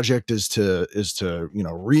passion project is to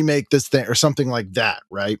remake this thing or something like that,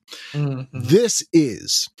 right? This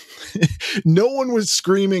is no one was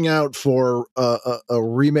screaming out for a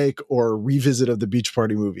remake or a revisit of the Beach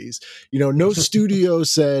Party movies. No studio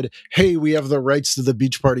said, hey, we have the rights to the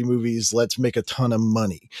Beach Party movies, let's make a ton of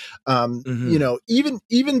money.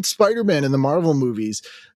 Even Spider-Man in the Marvel movies,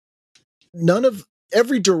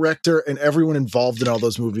 every director and everyone involved in all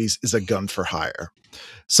those movies is a gun for hire.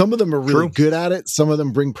 Some of them are really good at it. Some of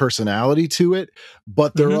them bring personality to it,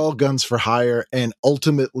 but they're all guns for hire. And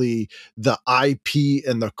ultimately the IP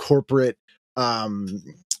and the corporate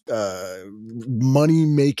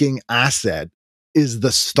money-making asset is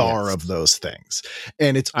the star of those things.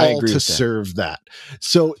 And it's all to serve that.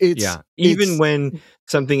 So even when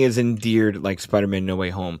something is endeared like Spider-Man No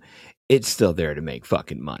Way Home, it's still there to make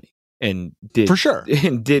fucking money. And did for sure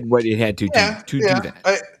and did what it had to do do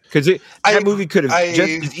that. Because that movie could have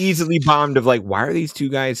just as easily bombed of like, why are these two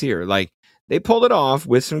guys here? Like, they pulled it off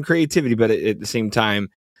with some creativity, but at the same time,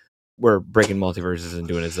 we're breaking multiverses and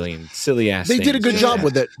doing a zillion silly ass things. They did a good job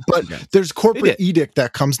with it, but there's corporate edict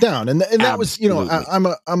that comes down. And that was,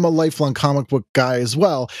 I'm a lifelong comic book guy as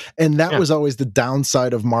well. And that was always the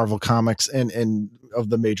downside of Marvel Comics and of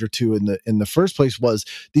the major two in the first place was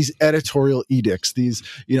these editorial edicts. These,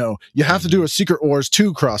 you have to do a Secret Wars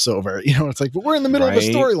 2 crossover. It's like, but we're in the middle of a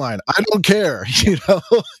storyline. I don't care. That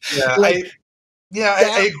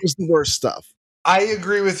was the worst stuff. I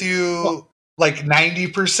agree with you. Like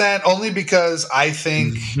 90%, only because I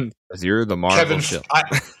think you're the Marvel show.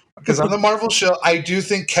 Because I'm the Marvel show, I do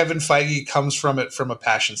think Kevin Feige comes from it from a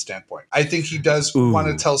passion standpoint. I think he does want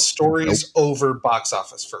to tell stories over box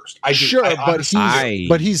office first. I do. Sure,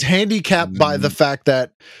 but he's handicapped by the fact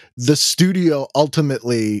that the studio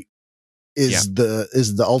ultimately is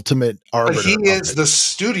the ultimate arbiter. But he is the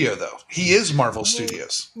studio, though. He is Marvel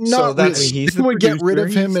Studios. No, he's the producer. Get rid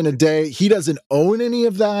of him in a day. He doesn't own any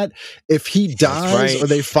of that. If he dies or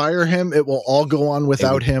they fire him, it will all go on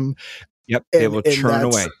without him. Yep, it will churn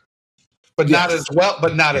away. But not as well.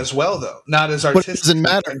 But not as well, though. Not as artistic. But it doesn't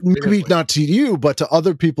matter. Maybe not to you, but to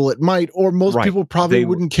other people, it might. Or most people probably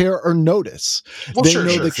wouldn't care or notice. Well, they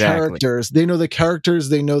know the characters. They know the characters.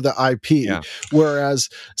 They know the IP. Yeah. Whereas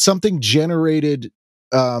something generated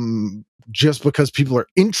just because people are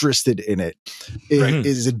interested in it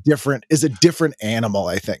is a different animal,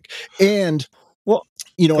 I think. And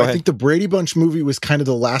I think the Brady Bunch movie was kind of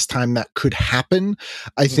the last time that could happen.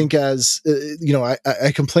 I think as,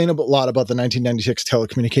 I complain a lot about the 1996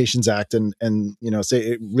 Telecommunications Act and say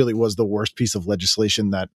it really was the worst piece of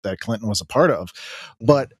legislation that Clinton was a part of.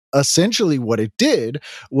 But essentially what it did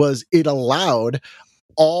was it allowed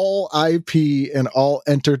all IP and all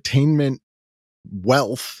entertainment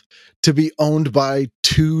wealth to be owned by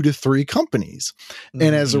 2 to 3 companies.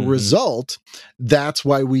 And as a result, that's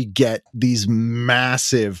why we get these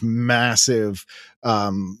massive,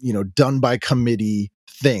 done by committee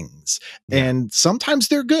things. And sometimes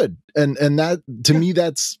they're good. And that, to me,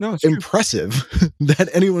 that's impressive that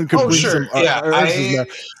anyone could bring some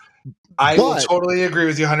I will totally agree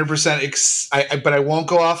with you 100%. But I won't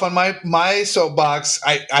go off on my soapbox.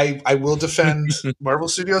 I will defend Marvel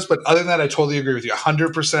Studios, but other than that, I totally agree with you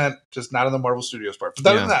 100%. Just not on the Marvel Studios part. But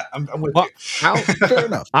other than that, I'm with you. Fair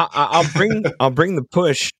enough. I'll bring the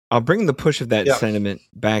push. I'll bring the push of that sentiment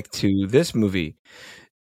back to this movie.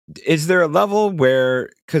 Is there a level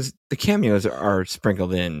where, because the cameos are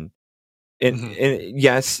sprinkled in,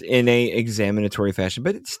 yes, in a examinatory fashion,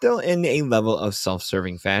 but it's still in a level of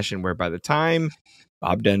self-serving fashion where by the time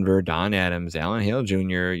Bob Denver, Don Adams, Alan Hale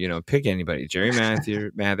Jr., pick anybody, Jerry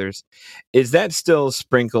Mathers, is that still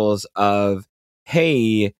sprinkles of,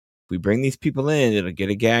 hey, if we bring these people in, it'll get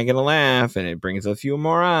a gag and a laugh, and it brings a few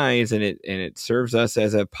more eyes, and it serves us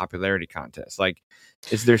as a popularity contest. Like,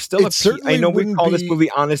 is there still I know we call this movie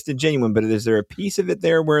honest and genuine, but is there a piece of it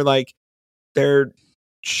there where like they're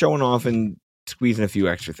showing off and squeezing a few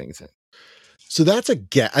extra things in? So that's a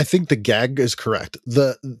gag. I think the gag is correct.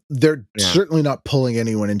 They're certainly not pulling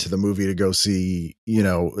anyone into the movie to go see,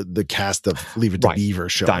 the cast of Leave It to Beaver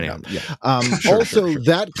showing up. Yeah. Also,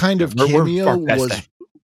 that kind of cameo was.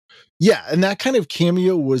 Yeah, and that kind of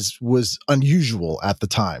cameo was unusual at the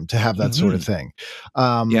time to have that sort of thing.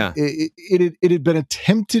 It had been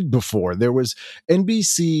attempted before. There was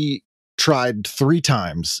NBC tried 3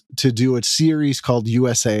 times to do a series called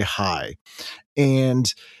USA High,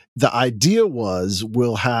 and the idea was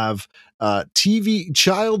we'll have child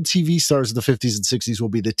TV stars of the 50s and 60s will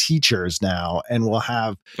be the teachers now, and we'll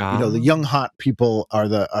have the young hot people are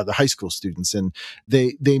the high school students, and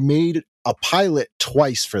they made a pilot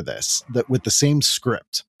twice for this with the same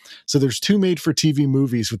script. So there's 2 made for TV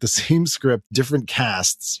movies with the same script, different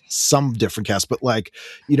casts, some different casts, but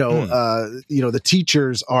the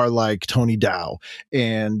teachers are like Tony Dow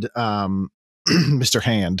and Mr.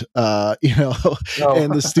 Hand,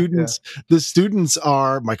 and the students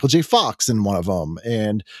are Michael J. Fox in one of them.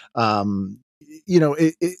 And,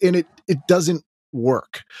 it doesn't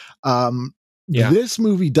work. This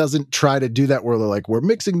movie doesn't try to do that where they're like, we're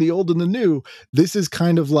mixing the old and the new. This is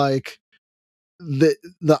kind of like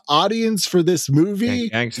the audience for this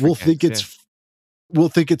movie will think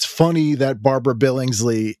it's funny that Barbara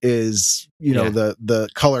Billingsley is, the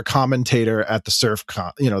color commentator at the surf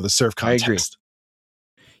contest. I agree.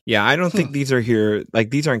 Yeah, I don't think these are here. Like,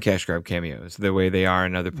 these aren't cash grab cameos the way they are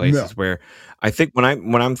in other places. Where I think when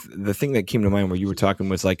I'm the thing that came to mind where you were talking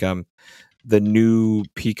was like the new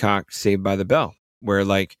Peacock Saved by the Bell, where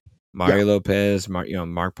like Mario Lopez, Mark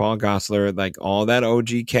Paul Gosselaar, like all that OG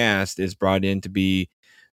cast is brought in to be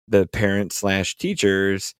the parents /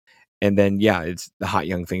 teachers, and then it's the hot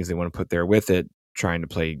young things they want to put there with it, trying to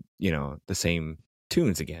play the same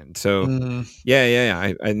tunes again. So and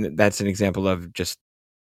that's an example of just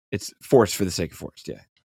it's forced for the sake of forced.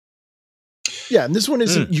 Yeah, and this one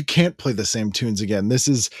isn't. You can't play the same tunes again. This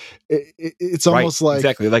is. It's almost like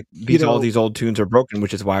exactly like all these old tunes are broken,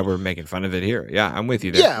 which is why we're making fun of it here. Yeah, I'm with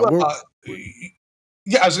you there. Yeah, I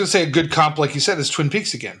was going to say a good comp, like you said, is Twin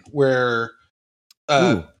Peaks again, where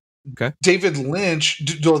David Lynch,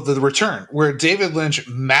 the Return, where David Lynch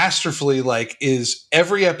masterfully is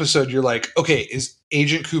every episode. You're like, okay, is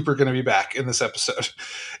Agent Cooper going to be back in this episode?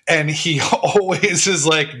 And he always is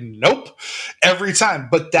like, nope, every time.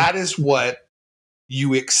 But that is what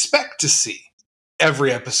you expect to see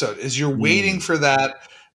every episode. Is you're waiting for that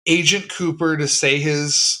Agent Cooper to say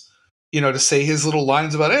his little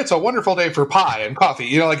lines about it's a wonderful day for pie and coffee.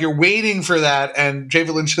 You're waiting for that, and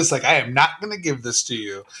David Lynch is like, I am not going to give this to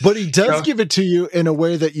you. But he does give it to you in a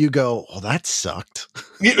way that you go, oh, that sucked.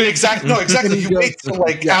 Exactly. No, exactly. You wait till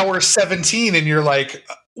hour 17, and you're like,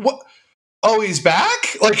 what? Oh, he's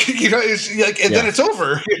back? It's like, and then it's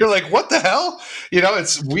over. You're like, what the hell?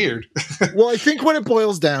 It's weird. Well, I think what it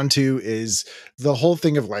boils down to is the whole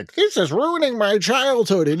thing of this is ruining my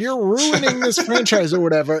childhood and you're ruining this franchise or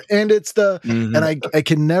whatever. And it's and I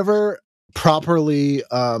can never properly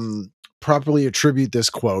attribute this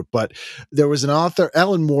quote, but there was an author,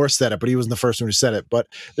 Alan Moore said it, but he wasn't the first one who said it. But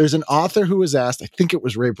there's an author who was asked, I think it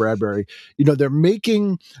was Ray Bradbury, they're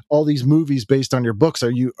making all these movies based on your books.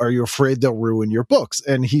 Are you afraid they'll ruin your books?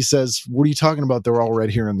 And he says, what are you talking about? They're all right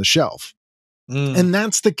here on the shelf. And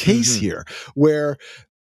that's the case here, where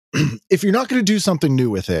if you're not going to do something new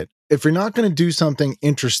with it, if you're not going to do something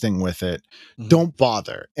interesting with it, don't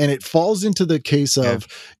bother. And it falls into the case of,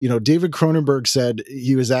 David Cronenberg said,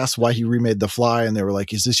 he was asked why he remade The Fly, and they were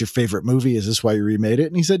like, is this your favorite movie? Is this why you remade it?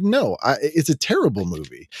 And he said, no, it's a terrible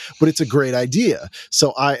movie, but it's a great idea.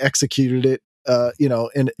 So I executed it,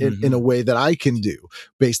 in a way that I can do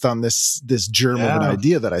based on this germ of an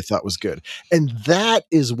idea that I thought was good. And that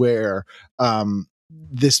is where,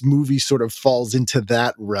 this movie sort of falls into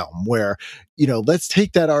that realm where, let's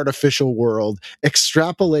take that artificial world,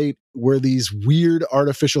 extrapolate where these weird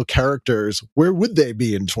artificial characters, where would they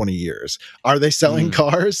be in 20 years? Are they selling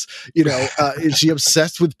cars? Is she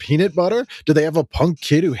obsessed with peanut butter? Do they have a punk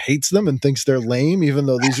kid who hates them and thinks they're lame, even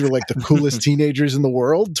though these are like the coolest teenagers in the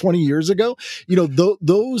world 20 years ago?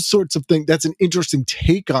 Those sorts of things. That's an interesting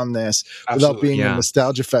take on this. Absolutely, without being a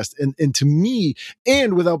nostalgia fest. And to me,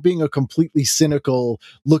 and without being a completely cynical,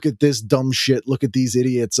 look at this dumb shit, look at these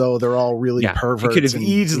idiots. Oh, they're all really perverts. It could have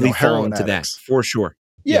easily fallen into that, for sure.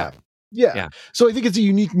 Yeah. So I think it's a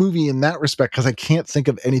unique movie in that respect, because I can't think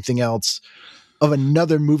of anything else of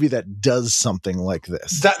another movie that does something like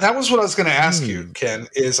this. That was what I was going to ask you, Ken,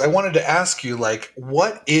 is I wanted to ask you,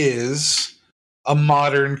 what is a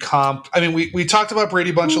modern comp? I mean, we talked about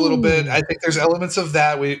Brady Bunch a little bit. I think there's elements of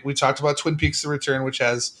that. We talked about Twin Peaks: The Return, which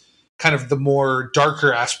has kind of the more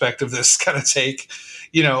darker aspect of this kind of take,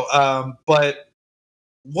 but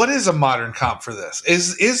what is a modern comp for this?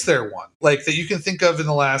 Is there one like that you can think of in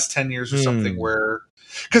the last 10 years or something where,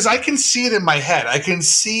 because I can see it in my head. I can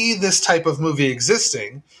see this type of movie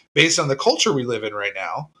existing based on the culture we live in right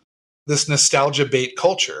now, this nostalgia bait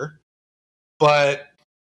culture, but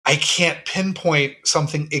I can't pinpoint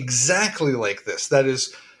something exactly like this that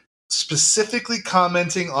is specifically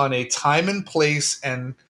commenting on a time and place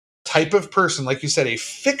and type of person, like you said, a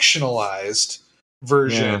fictionalized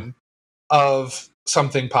version of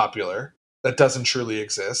something popular that doesn't truly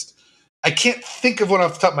exist. I can't think of one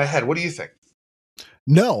off the top of my head. What do you think?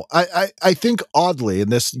 No, I think oddly,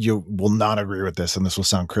 and this, you will not agree with this, and this will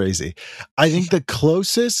sound crazy, I think the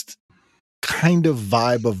closest kind of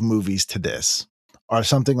vibe of movies to this are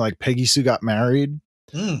something like Peggy Sue Got Married,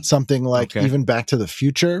 something like even Back to the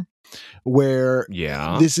Future, where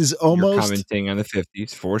this is almost... You're commenting on the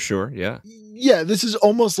 50s, for sure, Yeah, this is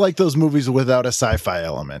almost like those movies without a sci-fi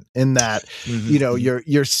element, in that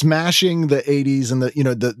you're smashing the 80s and the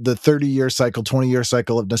 30-year cycle, 20-year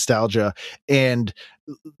cycle of nostalgia, and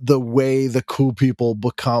the way the cool people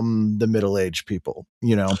become the middle-aged people.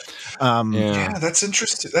 That's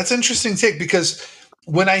interesting. That's interesting take, because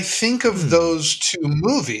when I think of those two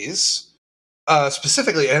movies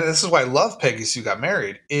specifically, and this is why I love Peggy Sue Got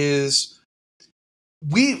Married, is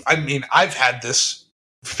I've had this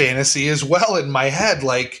fantasy as well in my head,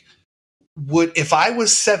 like, if I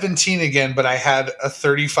was 17 again but I had a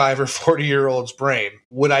 35 or 40-year-old's brain,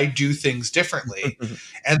 would I do things differently?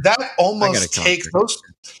 And that almost takes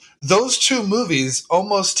those two movies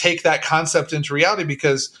almost take that concept into reality,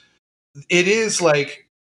 because it is like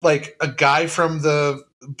a guy from the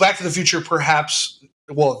Back to the Future, perhaps.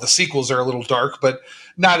 Well, the sequels are a little dark, but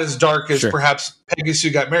not as dark as perhaps Peggy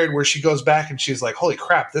Sue Got Married, where she goes back and she's like, holy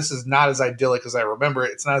crap, this is not as idyllic as I remember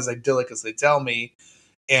it. It's not as idyllic as they tell me.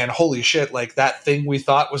 And holy shit, like, that thing we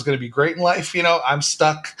thought was going to be great in life, I'm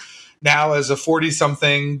stuck now as a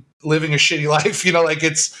 40-something living a shitty life. Like,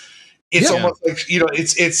 it's almost like,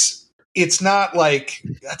 it's not like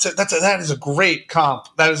that is a great comp.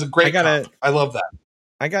 That is a great comp. I love that.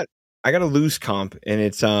 I got a loose comp, and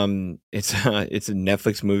it's a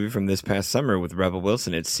Netflix movie from this past summer with Rebel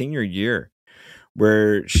Wilson. It's Senior Year,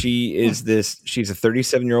 where she's a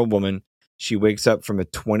 37-year-old woman. She wakes up from a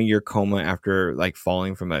 20-year coma after like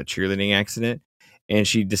falling from a cheerleading accident, and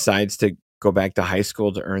she decides to go back to high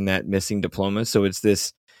school to earn that missing diploma. So it's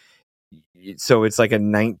like a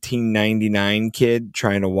 1999 kid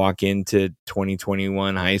trying to walk into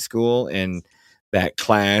 2021 high school, and that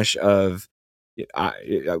clash of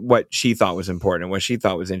what she thought was important and what she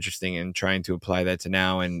thought was interesting, and trying to apply that to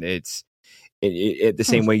now. And it's the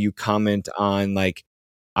same way you comment on, like,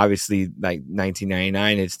 obviously, like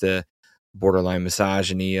 1999, it's the borderline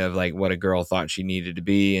misogyny of like what a girl thought she needed to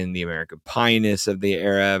be, and the American Pie-ness of the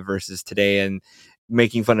era versus today, and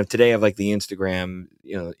making fun of today of like the Instagram,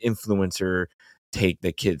 influencer take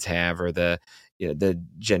that kids have, or the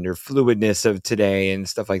gender fluidness of today and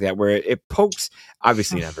stuff like that, where it pokes,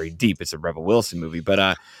 obviously not very deep. It's a Rebel Wilson movie, but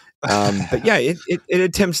yeah, it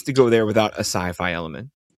attempts to go there without a sci-fi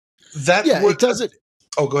element. It doesn't.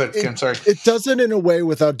 Oh, go ahead. I'm sorry. It does it in a way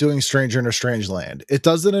without doing Stranger in a Strange Land. It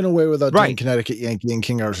does it in a way without doing Connecticut Yankee and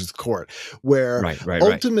King Arthur's Court, where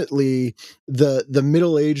ultimately the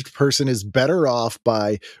middle-aged person is better off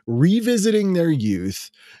by revisiting their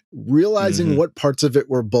youth, realizing what parts of it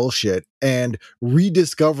were bullshit, and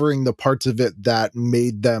rediscovering the parts of it that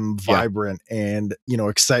made them vibrant and,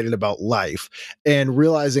 excited about life, and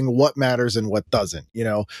realizing what matters and what doesn't.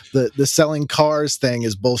 The selling cars thing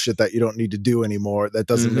is bullshit that you don't need to do anymore. That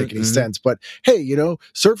doesn't make any sense. But hey,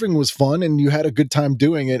 surfing was fun and you had a good time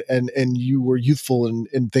doing it, and you were youthful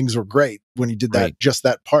and things were great when you did that, just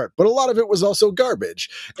that part. But a lot of it was also garbage,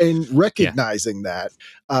 and recognizing that,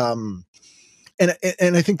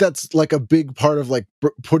 And I think that's like a big part of like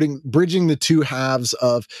bridging the two halves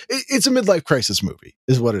of it's a midlife crisis movie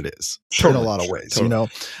is what it is in a lot of ways,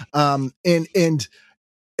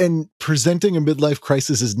 and presenting a midlife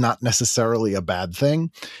crisis is not necessarily a bad thing,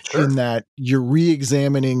 in that you're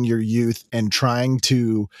re-examining your youth and trying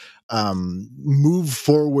to move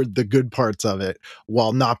forward the good parts of it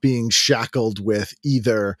while not being shackled with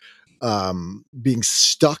either being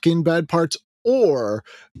stuck in bad parts or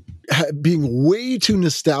being way too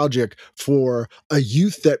nostalgic for a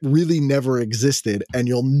youth that really never existed and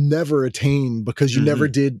you'll never attain because you never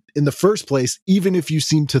did in the first place, even if you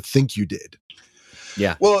seem to think you did.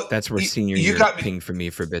 Yeah. Well, that's where Senior Year pinged for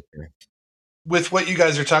me for a bit there. With what you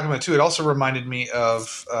guys are talking about too, it also reminded me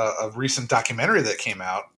of a recent documentary that came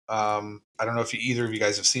out I don't know if either of you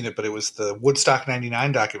guys have seen it, but it was the Woodstock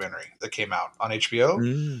 99 documentary that came out on HBO.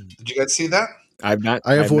 Did you guys see that? I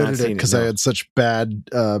avoided it because I had such bad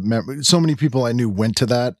memory. So many people I knew went to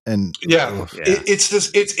that, and it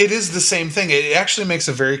is the same thing. It actually makes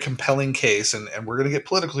a very compelling case, and we're going to get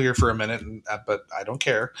political here for a minute, but I don't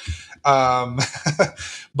care.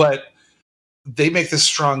 But they make this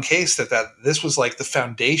strong case that this was like the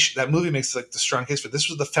foundation. That movie makes like the strong case, but this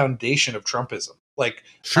was the foundation of Trumpism,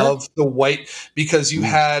 of the white, because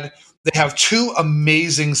they have two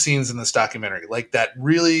amazing scenes in this documentary, like that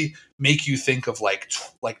really make you think of like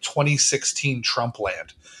 2016 Trump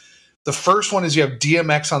land. The first one is you have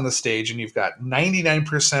DMX on the stage and you've got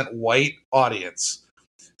 99% white audience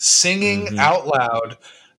singing out loud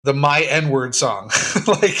the My N-Word song,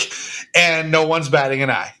 and no one's batting an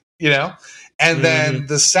eye, And then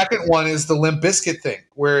the second one is the Limp Bizkit thing,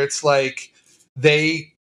 where it's like they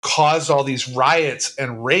caused all these riots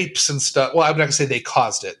and rapes and stuff. Well, I'm not going to say they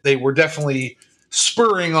caused it. They were definitely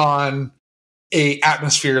spurring on a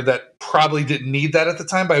atmosphere that probably didn't need that at the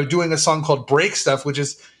time by doing a song called Break Stuff, which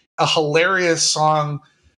is a hilarious song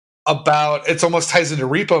about, it almost ties into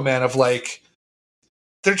Repo Man of like,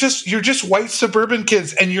 you're just white suburban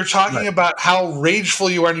kids and you're talking about how rageful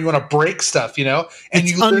you are and you want to break stuff, and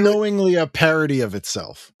it's you unknowingly a parody of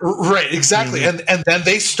itself. Right. Exactly. And then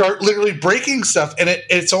they start literally breaking stuff. And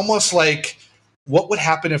it's almost like, what would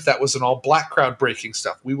happen if that was an all black crowd breaking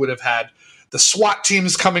stuff? We would have had the SWAT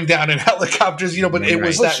teams coming down in helicopters, but it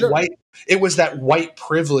was it was that white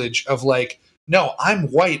privilege of like, no, I'm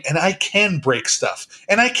white and I can break stuff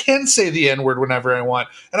and I can say the N-word whenever I want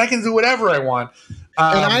and I can do whatever I want.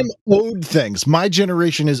 And I'm owed things. My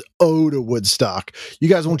generation is owed a Woodstock. You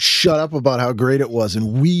guys won't shut up about how great it was,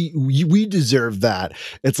 and we deserve that.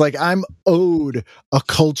 It's like I'm owed a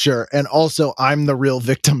culture, and also I'm the real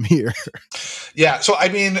victim here. Yeah, so I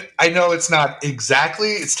mean, I know it's not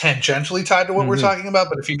exactly, it's tangentially tied to what we're talking about,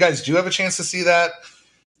 but if you guys do have a chance to see that,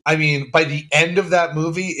 I mean, by the end of that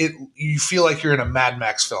movie, you feel like you're in a Mad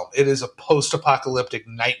Max film. It is a post-apocalyptic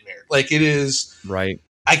nightmare. Like, it is... Right.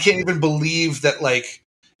 I can't even believe that, like,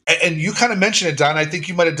 and you kind of mentioned it, Don. I think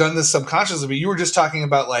you might have done this subconsciously, but you were just talking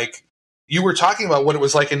about, like, what it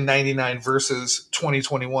was like in 99 versus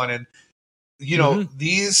 2021. And,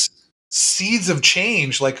 these seeds of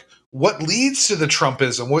change, like, what leads to the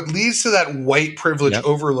Trumpism, what leads to that white privilege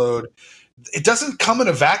overload, it doesn't come in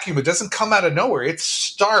a vacuum. It doesn't come out of nowhere. It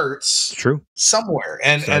starts somewhere.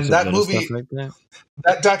 And that movie...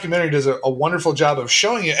 That documentary does a wonderful job of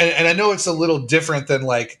showing it. And I know it's a little different than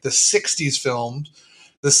like the 60s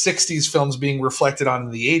films being reflected on in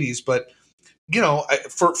the 80s. But,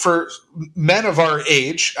 for men of our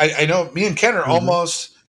age, I know me and Ken are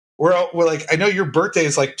almost, we're like, I know your birthday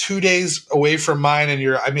is like 2 days away from mine. And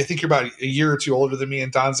I think you're about a year or two older than me.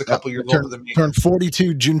 And Don's a couple years older than me. Turned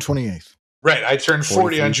 42 June 28th. Right. I turned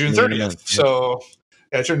 40 on June 30th. So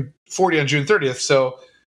I turned 40 on June 30th. So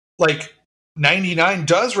like, 99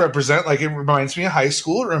 does represent, like, it reminds me of high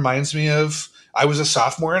school. It reminds me of, I was a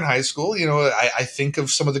sophomore in high school. I think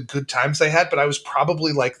of some of the good times I had, but I was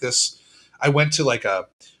probably like this. I went to like a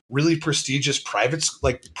really prestigious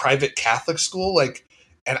private Catholic school. Like,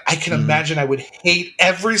 and I can imagine I would hate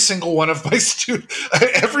every single one of my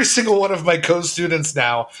every single one of my co-students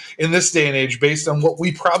now in this day and age based on what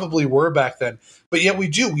we probably were back then. But yet we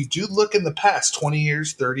do look in the past 20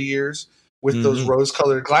 years, 30 years, with those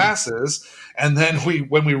rose-colored glasses, and then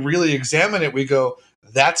when we really examine it, we go,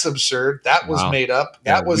 "That's absurd. That was made up.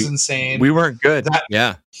 That was insane. We weren't good."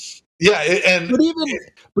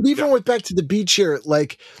 But even with Back to the Beach here,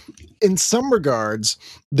 like in some regards,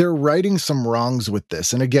 they're righting some wrongs with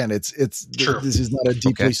this. And again, it's this is not a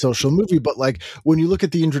deeply social movie, but like when you look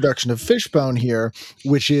at the introduction of Fishbone here,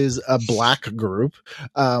 which is a black group,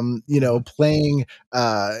 playing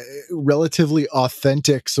relatively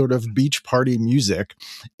authentic sort of beach party music,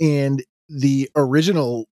 and the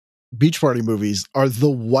original Beach Party movies are the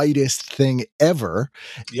whitest thing ever,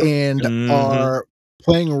 and are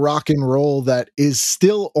playing rock and roll that is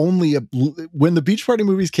still only when the Beach Party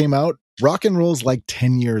movies came out, rock and roll is like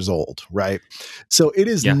 10 years old, right? So it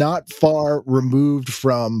is not far removed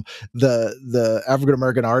from the African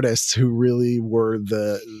American artists who really were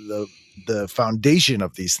the foundation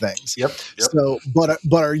of these things. Yep. So, but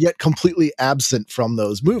are yet completely absent from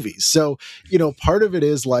those movies. So, part of it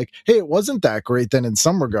is like, hey, it wasn't that great then in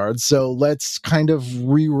some regards. So let's kind of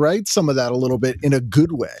rewrite some of that a little bit in a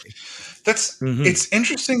good way. It's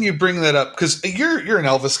interesting you bring that up because you're an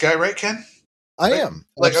Elvis guy, right, Ken? I am.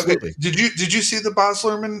 Like, absolutely. Okay, did you see the Baz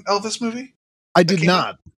Luhrmann Elvis movie? I did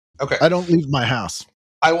not. Okay, I don't leave my house.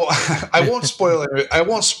 I won't spoil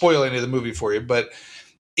any of the movie for you, but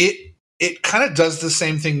it kind of does the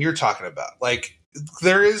same thing you're talking about. Like,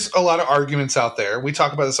 there is a lot of arguments out there. We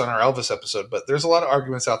talk about this on our Elvis episode, but there's a lot of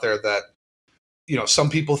arguments out there that, some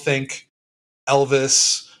people think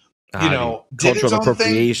Elvis, did his own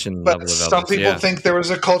thing, but some people think there was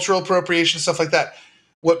a cultural appropriation, stuff like that.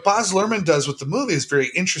 What Baz Luhrmann does with the movie is very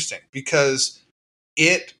interesting because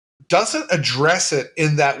it doesn't address it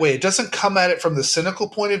in that way. It doesn't come at it from the cynical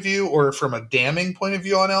point of view or from a damning point of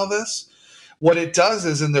view on Elvis. What it does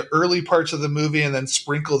is, in the early parts of the movie and then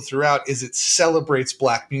sprinkled throughout, is it celebrates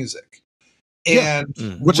black music. And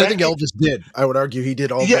which I think Elvis did. I would argue he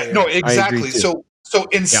did all. Yeah, no, exactly. So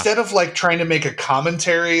instead of like trying to make a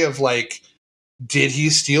commentary of like, did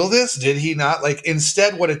he steal this? Did he not? Like,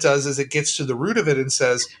 instead what it does is it gets to the root of it and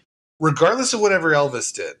says, regardless of whatever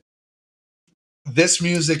Elvis did, this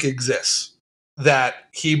music exists that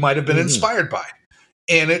he might have been inspired by.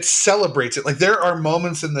 And it celebrates it. Like, there are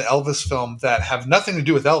moments in the Elvis film that have nothing to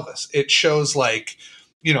do with Elvis. It shows like,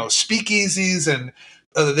 speakeasies, and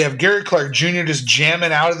they have Gary Clark Jr. just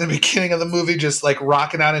jamming out at the beginning of the movie, just like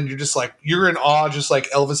rocking out, and you're just like, you're in awe, just like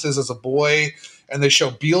Elvis is as a boy. And they show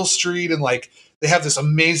Beale Street, and like they have this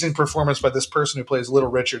amazing performance by this person who plays Little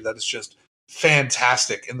Richard that is just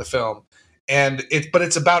fantastic in the film. And but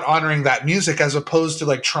it's about honoring that music as opposed to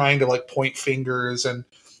like trying to like point fingers and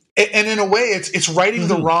in a way it's righting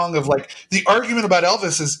the wrong of like the argument about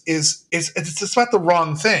Elvis is it's about the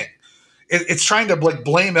wrong thing. It's trying to like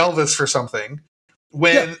blame Elvis for something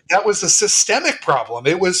when that was a systemic problem.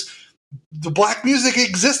 It was the black music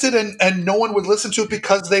existed and no one would listen to it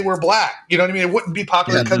because they were black. You know what I mean? It wouldn't be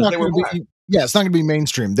popular because they were black. It's not going to be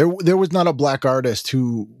mainstream. There was not a black artist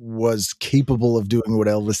who was capable of doing what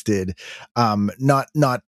Elvis did,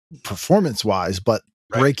 not performance wise, but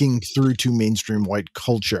breaking through to mainstream white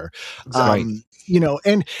culture. And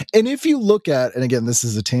if you look at, and again, this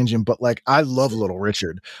is a tangent, but like, I love Little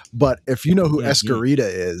Richard, but if you know who Escarita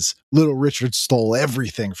is, Little Richard stole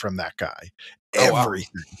everything from that guy,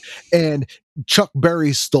 everything. And Chuck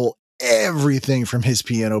Berry stole everything from his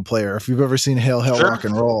piano player. If you've ever seen Hail Rock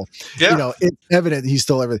and Roll, it's evident he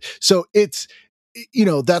stole everything. So it's,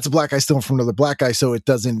 that's a black guy stealing from another black guy. So it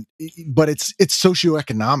doesn't, but it's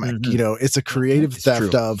socioeconomic, it's a creative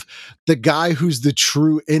theft of the guy who's the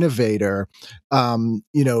true innovator,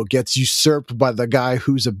 gets usurped by the guy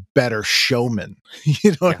who's a better showman. You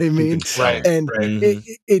know what I mean? Right. And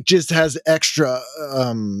it just has extra,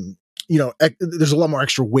 there's a lot more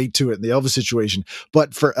extra weight to it in the Elvis situation.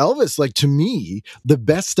 But for Elvis, like, to me, the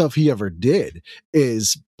best stuff he ever did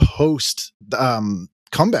is post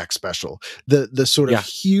comeback special, the sort of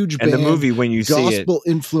huge band, and the movie when you see it, gospel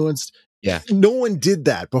influenced. No one did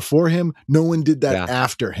that before him. No one did that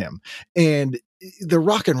after him. And the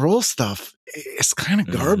rock and roll stuff is kind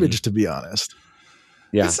of garbage, to be honest.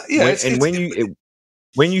 When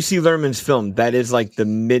you see Luhrmann's film, that is like the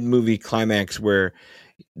mid-movie climax where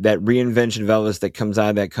that reinvention of Elvis that comes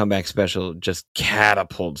out of that comeback special just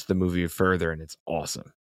catapults the movie further, and it's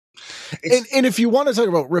awesome. And if you want to talk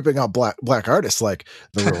about ripping out black artists like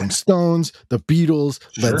the Rolling Stones, the Beatles,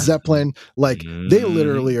 Led Zeppelin, like they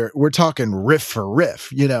literally are, we're talking riff for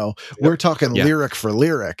riff, we're talking lyric for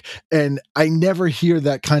lyric. And I never hear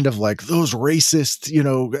that kind of like those racist,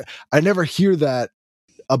 I never hear that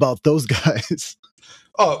about those guys.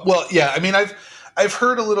 Oh, well, yeah. I mean, I've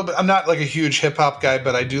heard a little bit. I'm not like a huge hip hop guy,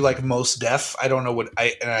 but I do like Mos Def. I don't know what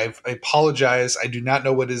I apologize. I do not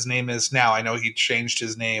know what his name is now. I know he changed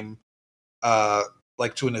his name,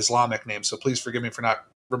 like to an Islamic name. So please forgive me for not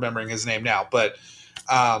remembering his name now. But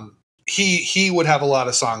he would have a lot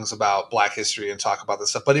of songs about Black history and talk about this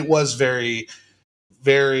stuff. But it was very,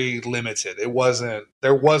 very limited. There wasn't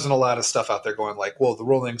a lot of stuff out there going like, "Whoa, the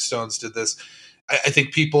Rolling Stones did this." I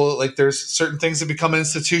think people like there's certain things that become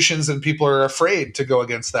institutions and people are afraid to go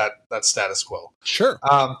against that status quo. Sure.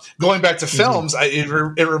 Going back to films,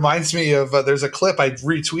 it reminds me of there's a clip, I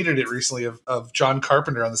retweeted it recently of John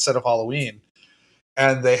Carpenter on the set of Halloween.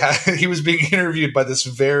 And he was being interviewed by this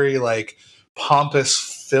very like pompous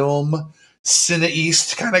film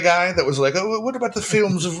cineast kind of guy that was like, "Oh, what about the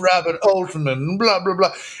films of Robert Altman and blah, blah,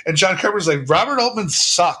 blah." And John Carpenter's like, "Robert Altman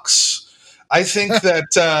sucks. I think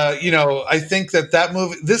that, I think that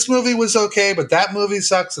this movie was okay, but that movie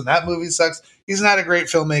sucks and that movie sucks. He's not a great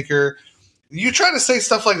filmmaker." You try to say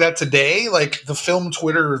stuff like that today, like the film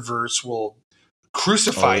Twitterverse will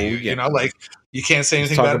crucify you, like you can't say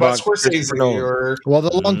anything bad about Scorsese or... Well,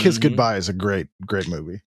 The Long Kiss Goodbye is a great, great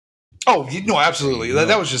movie. Oh, no, absolutely.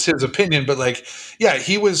 That was just his opinion. But like, yeah,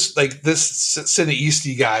 he was like this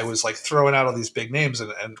cineasty guy was like throwing out all these big names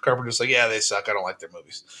and Carpenter's like, "Yeah, they suck. I don't like their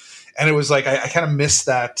movies." And it was like I kind of missed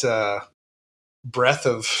that breath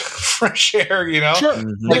of fresh air, you know? Sure.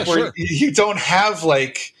 Like where you don't have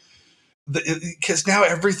like because now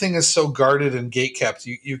everything is so guarded and gate kept.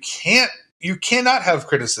 You cannot have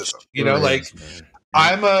criticism. You know, like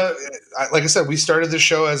like I said, we started the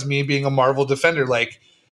show as me being a Marvel defender. Like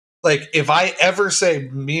if I ever say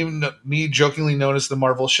me jokingly known as the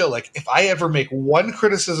Marvel show, like if I ever make one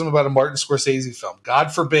criticism about a Martin Scorsese film,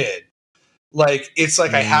 God forbid, like it's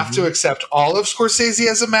like I have to accept all of Scorsese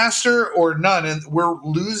as a master or none, and we're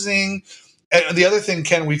losing. And the other thing,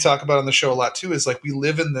 Ken, we talk about on the show a lot too, is like we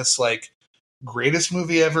live in this like greatest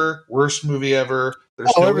movie ever, worst movie ever.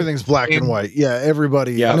 There's everything's black and white. Yeah,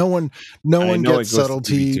 everybody. Yeah. No one gets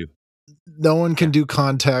subtlety. No one can do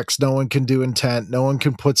context. No one can do intent. No one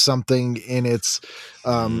can put something in its,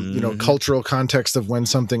 cultural context of when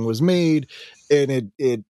something was made. And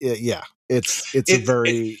it's a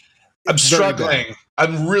very. I'm struggling.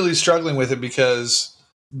 I'm really struggling with it because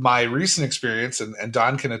my recent experience, and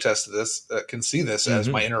Don can attest to this, can see this as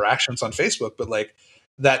my interactions on Facebook, but like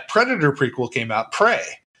that Predator prequel came out, Prey,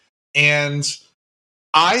 and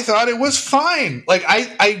I thought it was fine. Like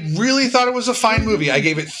I really thought it was a fine movie. I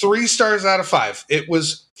gave it 3 stars out of 5. It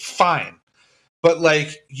was fine. But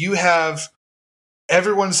like you have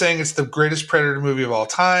everyone saying it's the greatest Predator movie of all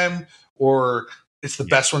time, or it's the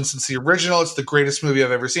best one since the original. It's the greatest movie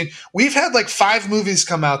I've ever seen. We've had like 5 movies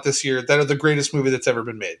come out this year that are the greatest movie that's ever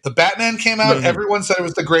been made. The Batman came out. Everyone said it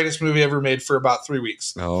was the greatest movie ever made for about 3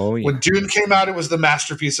 weeks. Oh, yeah. When Dune came out, it was the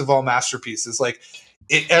masterpiece of all masterpieces. Like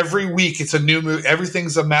every week, it's a new movie.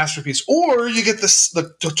 Everything's a masterpiece. Or you get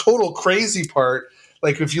the total crazy part.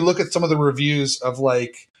 Like if you look at some of the reviews of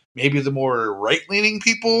like maybe the more right-leaning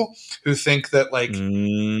people who think that like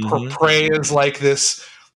Prey is like this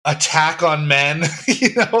attack on men,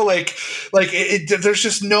 there's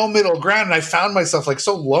just no middle ground. And I found myself like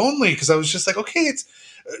so lonely because I was just like, okay, it's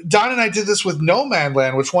Don and I did this with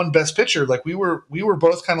Nomadland, which won Best Picture. Like we were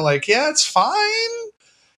both kind of like, yeah, it's fine.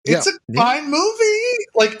 It's a fine movie.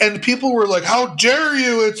 Like, and people were like, how dare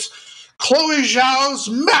you? It's Chloe Zhao's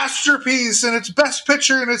masterpiece and it's Best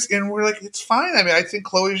Picture. And we're like, it's fine. I mean, I think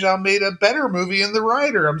Chloe Zhao made a better movie in The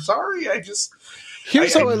Rider. I'm sorry.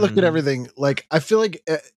 Here's how I look at everything. Like, I feel like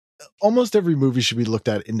almost every movie should be looked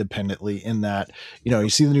at independently in that, you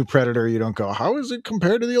see the new Predator, you don't go, how is it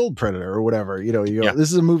compared to the old Predator or whatever? You go,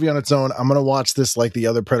 this is a movie on its own. I'm going to watch this like the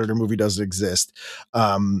other Predator movie doesn't exist.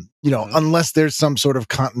 Unless there's some sort of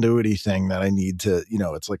continuity thing that I need to,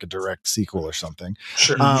 it's like a direct sequel or something.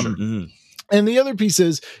 Sure. And the other piece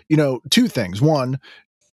is, 2 things. One,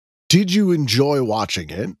 did you enjoy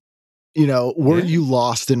watching it? Were you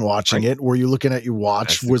lost in watching it? Were you looking at your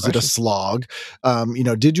watch? Was it a slog?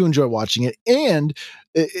 Did you enjoy watching it? And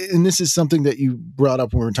this is something that you brought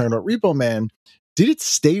up when we were talking about Repo Man. Did it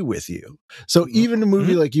stay with you? So even a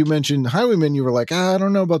movie like you mentioned, Highwayman, you were like, I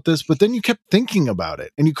don't know about this, but then you kept thinking about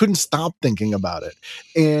it and you couldn't stop thinking about it.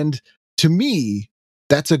 And to me,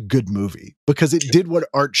 that's a good movie because it did what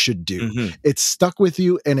art should do. It stuck with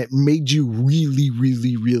you and it made you really,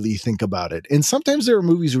 really, really think about it. And sometimes there are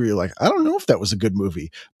movies where you're like, I don't know if that was a good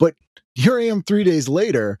movie, but here I am 3 days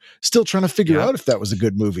later, still trying to figure out if that was a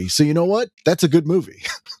good movie. So you know what? That's a good movie.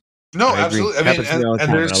 No, absolutely. I mean, and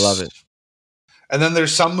I love it. And then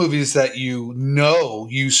there's some movies that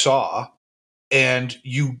you saw and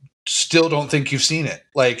you still don't think you've seen it.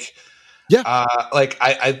 Like,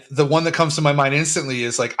 I the one that comes to my mind instantly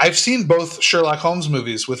is like I've seen both Sherlock Holmes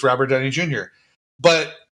movies with Robert Downey Jr.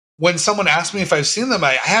 But when someone asks me if I've seen them,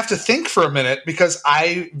 I have to think for a minute because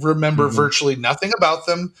I remember virtually nothing about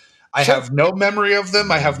them. I have no memory of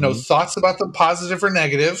them. I have no thoughts about them, positive or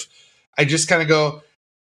negative. I just kind of go,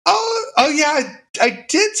 oh yeah, I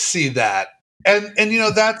did see that, and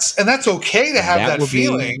that's okay to have that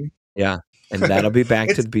feeling. And that'll be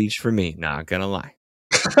Back to the Beach for me. Not gonna lie.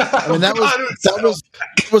 I mean, that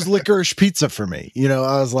was licorice pizza for me.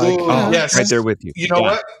 I was like, yes, right there with you. You know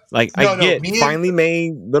what? Like finally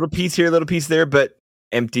made little piece here, little piece there, but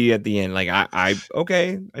empty at the end. Like I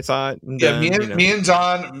saw it. Me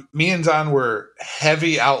and Don were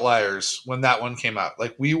heavy outliers when that one came out.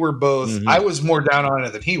 Like we were both. I was more down on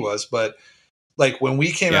it than he was, but like when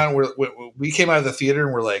we came out, we came out of the theater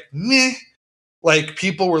and we're like, meh. Like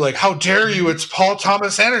people were like, how dare you? It's Paul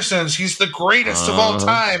Thomas Anderson. He's the greatest of all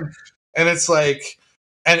time. And it's like,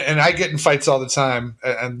 and I get in fights all the time,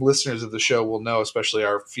 and listeners of the show will know, especially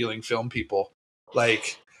our feeling film people.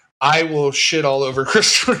 Like I will shit all over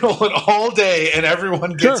Christopher Nolan all day, and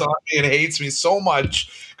everyone gets on me and hates me so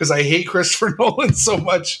much because I hate Christopher Nolan so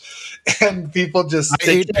much. And people just I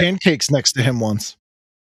ate pancakes next to him once.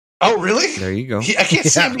 Oh, really? There you go. I can't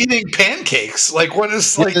see him eating pancakes. Like, what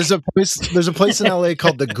is like? There's a place in LA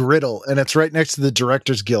called the Griddle, and it's right next to the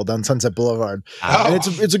Directors Guild on Sunset Boulevard. And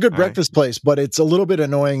it's a good breakfast place, but it's a little bit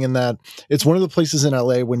annoying in that it's one of the places in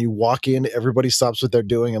LA when you walk in, everybody stops what they're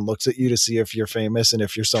doing and looks at you to see if you're famous and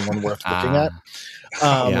if you're someone worth looking at.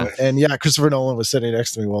 And yeah, Christopher Nolan was sitting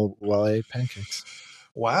next to me while I ate pancakes.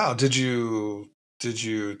 Wow. Did you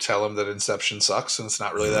tell him that Inception sucks and it's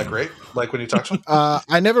not really that great? Like when you talked to him?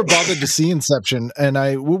 I never bothered to see Inception, and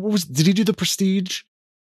did he do The Prestige?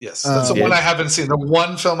 Yes, that's the one I haven't seen. The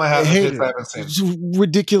one film I haven't seen. It's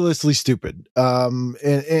ridiculously stupid.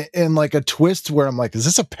 And like a twist where I'm like, is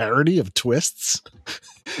this a parody of Twists?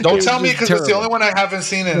 Don't tell me, because it's the only one I haven't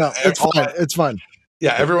seen. No, it's fine. It's fine.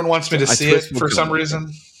 Yeah, for wants me to see it for some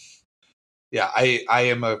reason. Yeah, I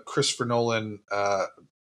am a Christopher Nolan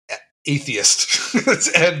atheist,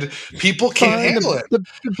 and people can't handle it. The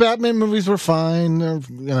Batman movies were fine,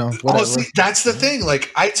 whatever. Oh, see, that's the thing.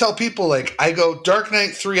 Like, I tell people, like, I go Dark Knight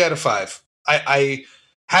 3 out of 5. I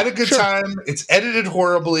had a good time. It's edited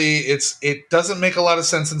horribly. It doesn't make a lot of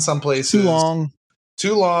sense in some places.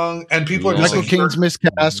 Too long, and people are just Michael Caine's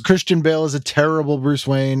miscast. Christian Bale is a terrible Bruce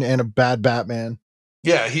Wayne and a bad Batman.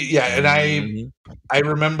 Yeah, and I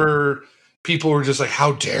remember people were just like,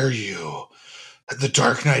 "How dare you? The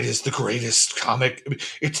Dark Knight is the greatest comic.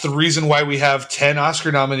 It's the reason why we have 10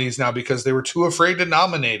 Oscar nominees now, because they were too afraid to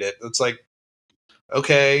nominate it." It's like,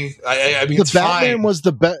 okay, I mean, the Batman was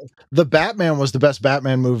the Batman was the best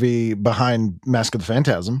Batman movie behind Mask of the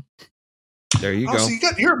Phantasm. There you go. So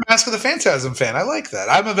you're a Mask of the Phantasm fan. I like that.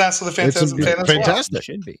 I'm a Mask of the Phantasm fan as fantastic. Well.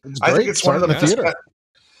 Should be. I think it's one of the best.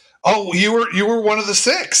 Oh, you were one of the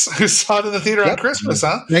 6 who saw it in the theater on Christmas,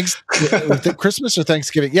 huh? Christmas or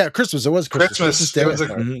Thanksgiving? Yeah, Christmas. It was Christmas. It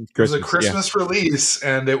was a Christmas release,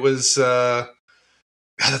 and it was.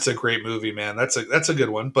 That's a great movie, man. That's a good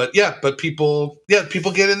one. But people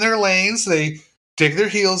get in their lanes. They dig their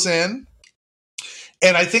heels in,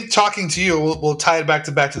 and I think talking to you, we'll tie it back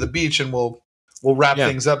to the beach, and we'll wrap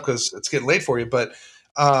things up because it's getting late for you. But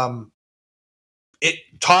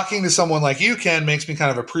talking to someone like you, Ken, makes me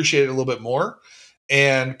kind of appreciate it a little bit more.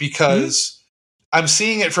 And because I'm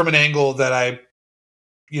seeing it from an angle that I,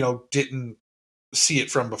 didn't see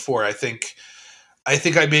it from before. I think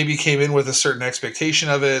I maybe came in with a certain expectation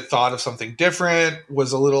of it, thought of something different,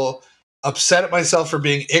 was a little upset at myself for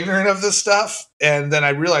being ignorant of this stuff. And then I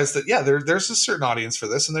realized that, there's a certain audience for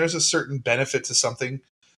this, and there's a certain benefit to something.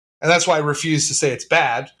 And that's why I refuse to say it's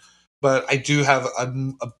bad. But I do have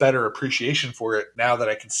a better appreciation for it now that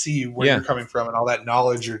I can see where you're coming from and all that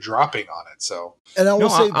knowledge you're dropping on it. So, and I will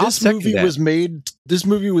say this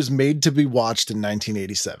movie was made to be watched in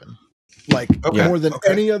 1987. Like more than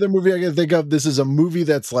any other movie I can think of. This is a movie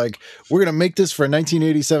that's like, we're going to make this for a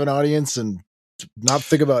 1987 audience and not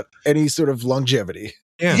think about any sort of longevity.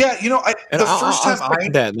 Yeah.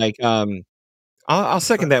 I'll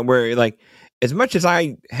second that, where like, as much as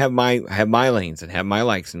I have my lanes and have my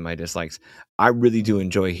likes and my dislikes, I really do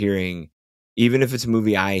enjoy hearing, even if it's a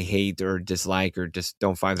movie I hate or dislike or just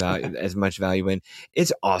don't find as much value in.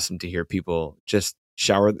 It's awesome to hear people just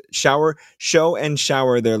show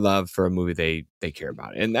their love for a movie they care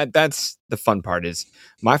about, and that's the fun part. Is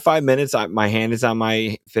my 5 minutes, my hand is on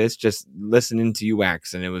my fist, just listening to you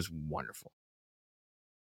wax, and it was wonderful.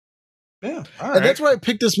 Yeah, and that's why I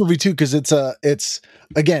picked this movie too, because it's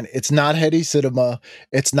not heady cinema.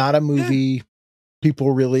 It's not a movie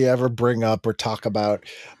people really ever bring up or talk about,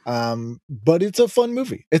 but it's a fun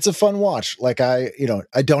movie. It's a fun watch. Like I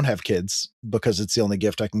don't have kids because it's the only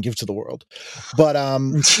gift I can give to the world. But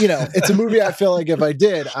it's a movie I feel like if I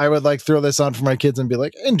did, I would like throw this on for my kids and be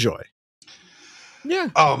like, enjoy. Yeah.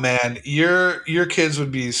 Oh man, your kids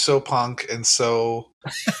would be so punk and so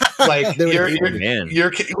like your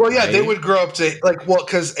kid. Well, yeah, they would grow up to like, well,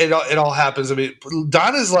 because it all happens. I mean,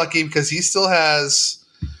 Donna's lucky because he still has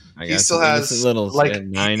little, like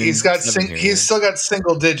he's still got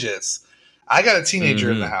single digits. I got a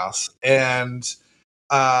teenager in the house, and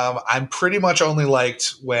I'm pretty much only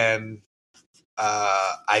liked when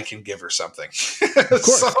I can give her something. Of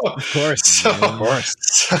course. So,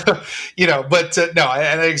 but no,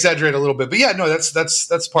 I exaggerate a little bit, but yeah, no,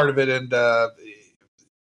 that's part of it. And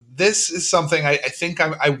this is something I think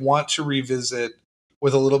I want to revisit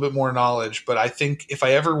with a little bit more knowledge. But I think if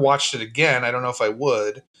I ever watched it again, I don't know if I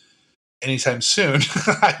would anytime soon.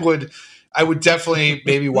 I would definitely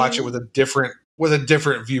maybe watch it with a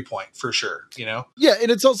different viewpoint for sure, Yeah,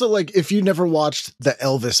 and it's also like if you never watched the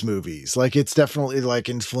Elvis movies, like it's definitely like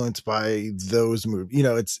influenced by those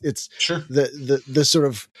movies. It's sure the sort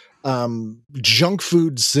of junk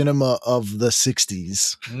food cinema of the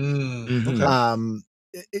 60s. Okay.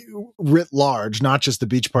 writ large, not just the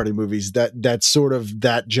Beach Party movies, that sort of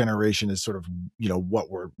that generation is sort of, you know, what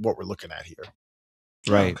we're looking at here.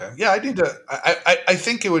 Right. Okay. Yeah, I need to. I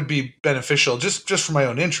think it would be beneficial just for my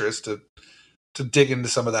own interest to dig into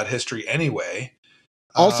some of that history anyway.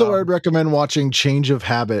 Also, I would recommend watching Change of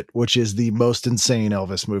Habit, which is the most insane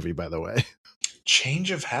Elvis movie, by the way. Change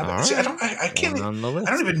of Habit. Right. See, I think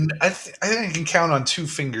I can count on 2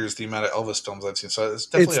 fingers the amount of Elvis films I've seen. So it's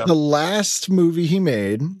definitely the last movie he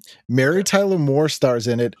made. Mary Tyler Moore stars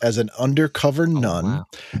in it as an undercover nun. Wow.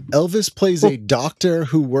 Elvis plays a doctor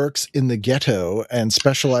who works in the ghetto and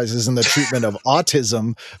specializes in the treatment of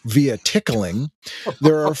autism via tickling.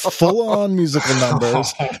 There are full-on musical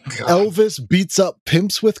numbers. Elvis beats up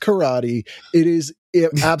pimps with karate. It is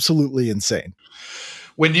absolutely insane.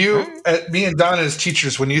 When you, me and Donna as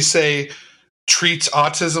teachers, when you say treats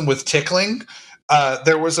autism with tickling,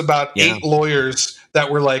 there was about 8 lawyers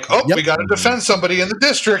that were like, we got to defend somebody in the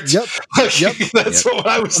district. Yep. That's what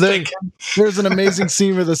I was thinking. There's an amazing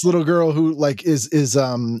scene with this little girl who like is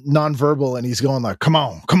nonverbal, and he's going like, come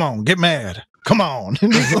on, get mad. Come on.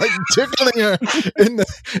 And he's like tickling her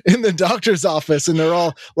in the doctor's office, and they're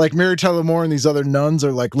all like, Mary Tyler Moore and these other nuns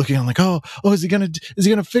are like looking on like, oh, is he gonna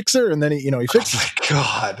fix her? And then he fixes her. Oh my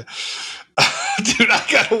God. Dude, I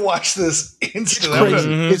gotta watch this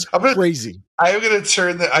instantly. It's crazy. I'm going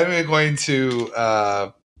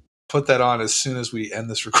to put that on as soon as we end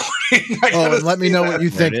this recording. And let me know what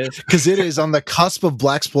you think, because it is on the cusp of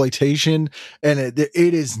blaxploitation, and it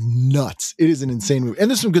is nuts. It is an insane movie,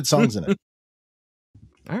 and there's some good songs in it.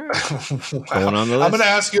 All right. Wow. Going on the list.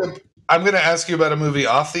 I'm going to ask you about a movie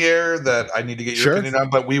off the air that I need to get your opinion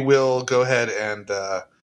on, but we will go ahead and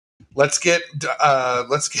let's get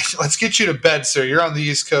you to bed, sir. You're on the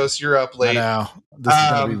East Coast. You're up late. I know. This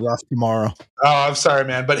is going to be rough tomorrow. Oh, I'm sorry,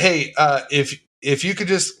 man. But hey, if you could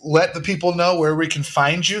just let the people know where we can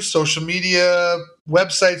find you, social media,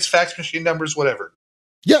 websites, fax machine numbers, whatever.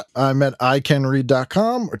 Yeah, I'm at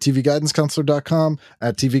iCanRead.com or tvguidancecounselor.com,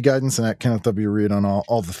 at tvguidance, and at Kenneth W. Reed on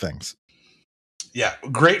all the things. Yeah,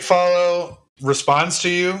 great follow. Responds to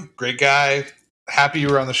you. Great guy. Happy you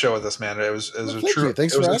were on the show with us, man. It was a true.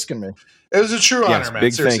 Thanks for asking me. It was a true honor, man.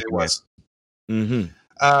 Big Seriously, thank it was.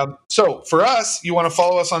 Mm-hmm. So for us, you want to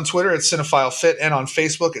follow us on Twitter at Cinephile Fit and on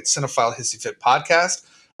Facebook at Cinephile Hissy Fit Podcast.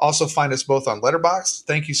 Also find us both on Letterboxd.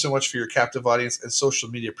 Thank you so much for your captive audience and social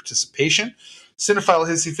media participation. Cinephile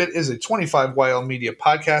Hissy Fit is a 25YL media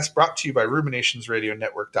podcast brought to you by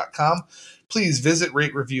RuminationsRadioNetwork.com. Please visit,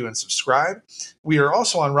 rate, review, and subscribe. We are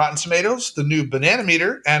also on Rotten Tomatoes, the new Banana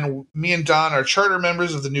Meter, and me and Don are charter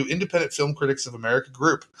members of the new Independent Film Critics of America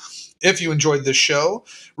group. If you enjoyed this show,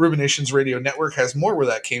 Ruminations Radio Network has more where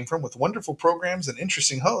that came from with wonderful programs and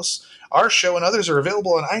interesting hosts. Our show and others are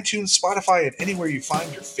available on iTunes, Spotify, and anywhere you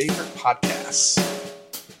find your favorite podcasts.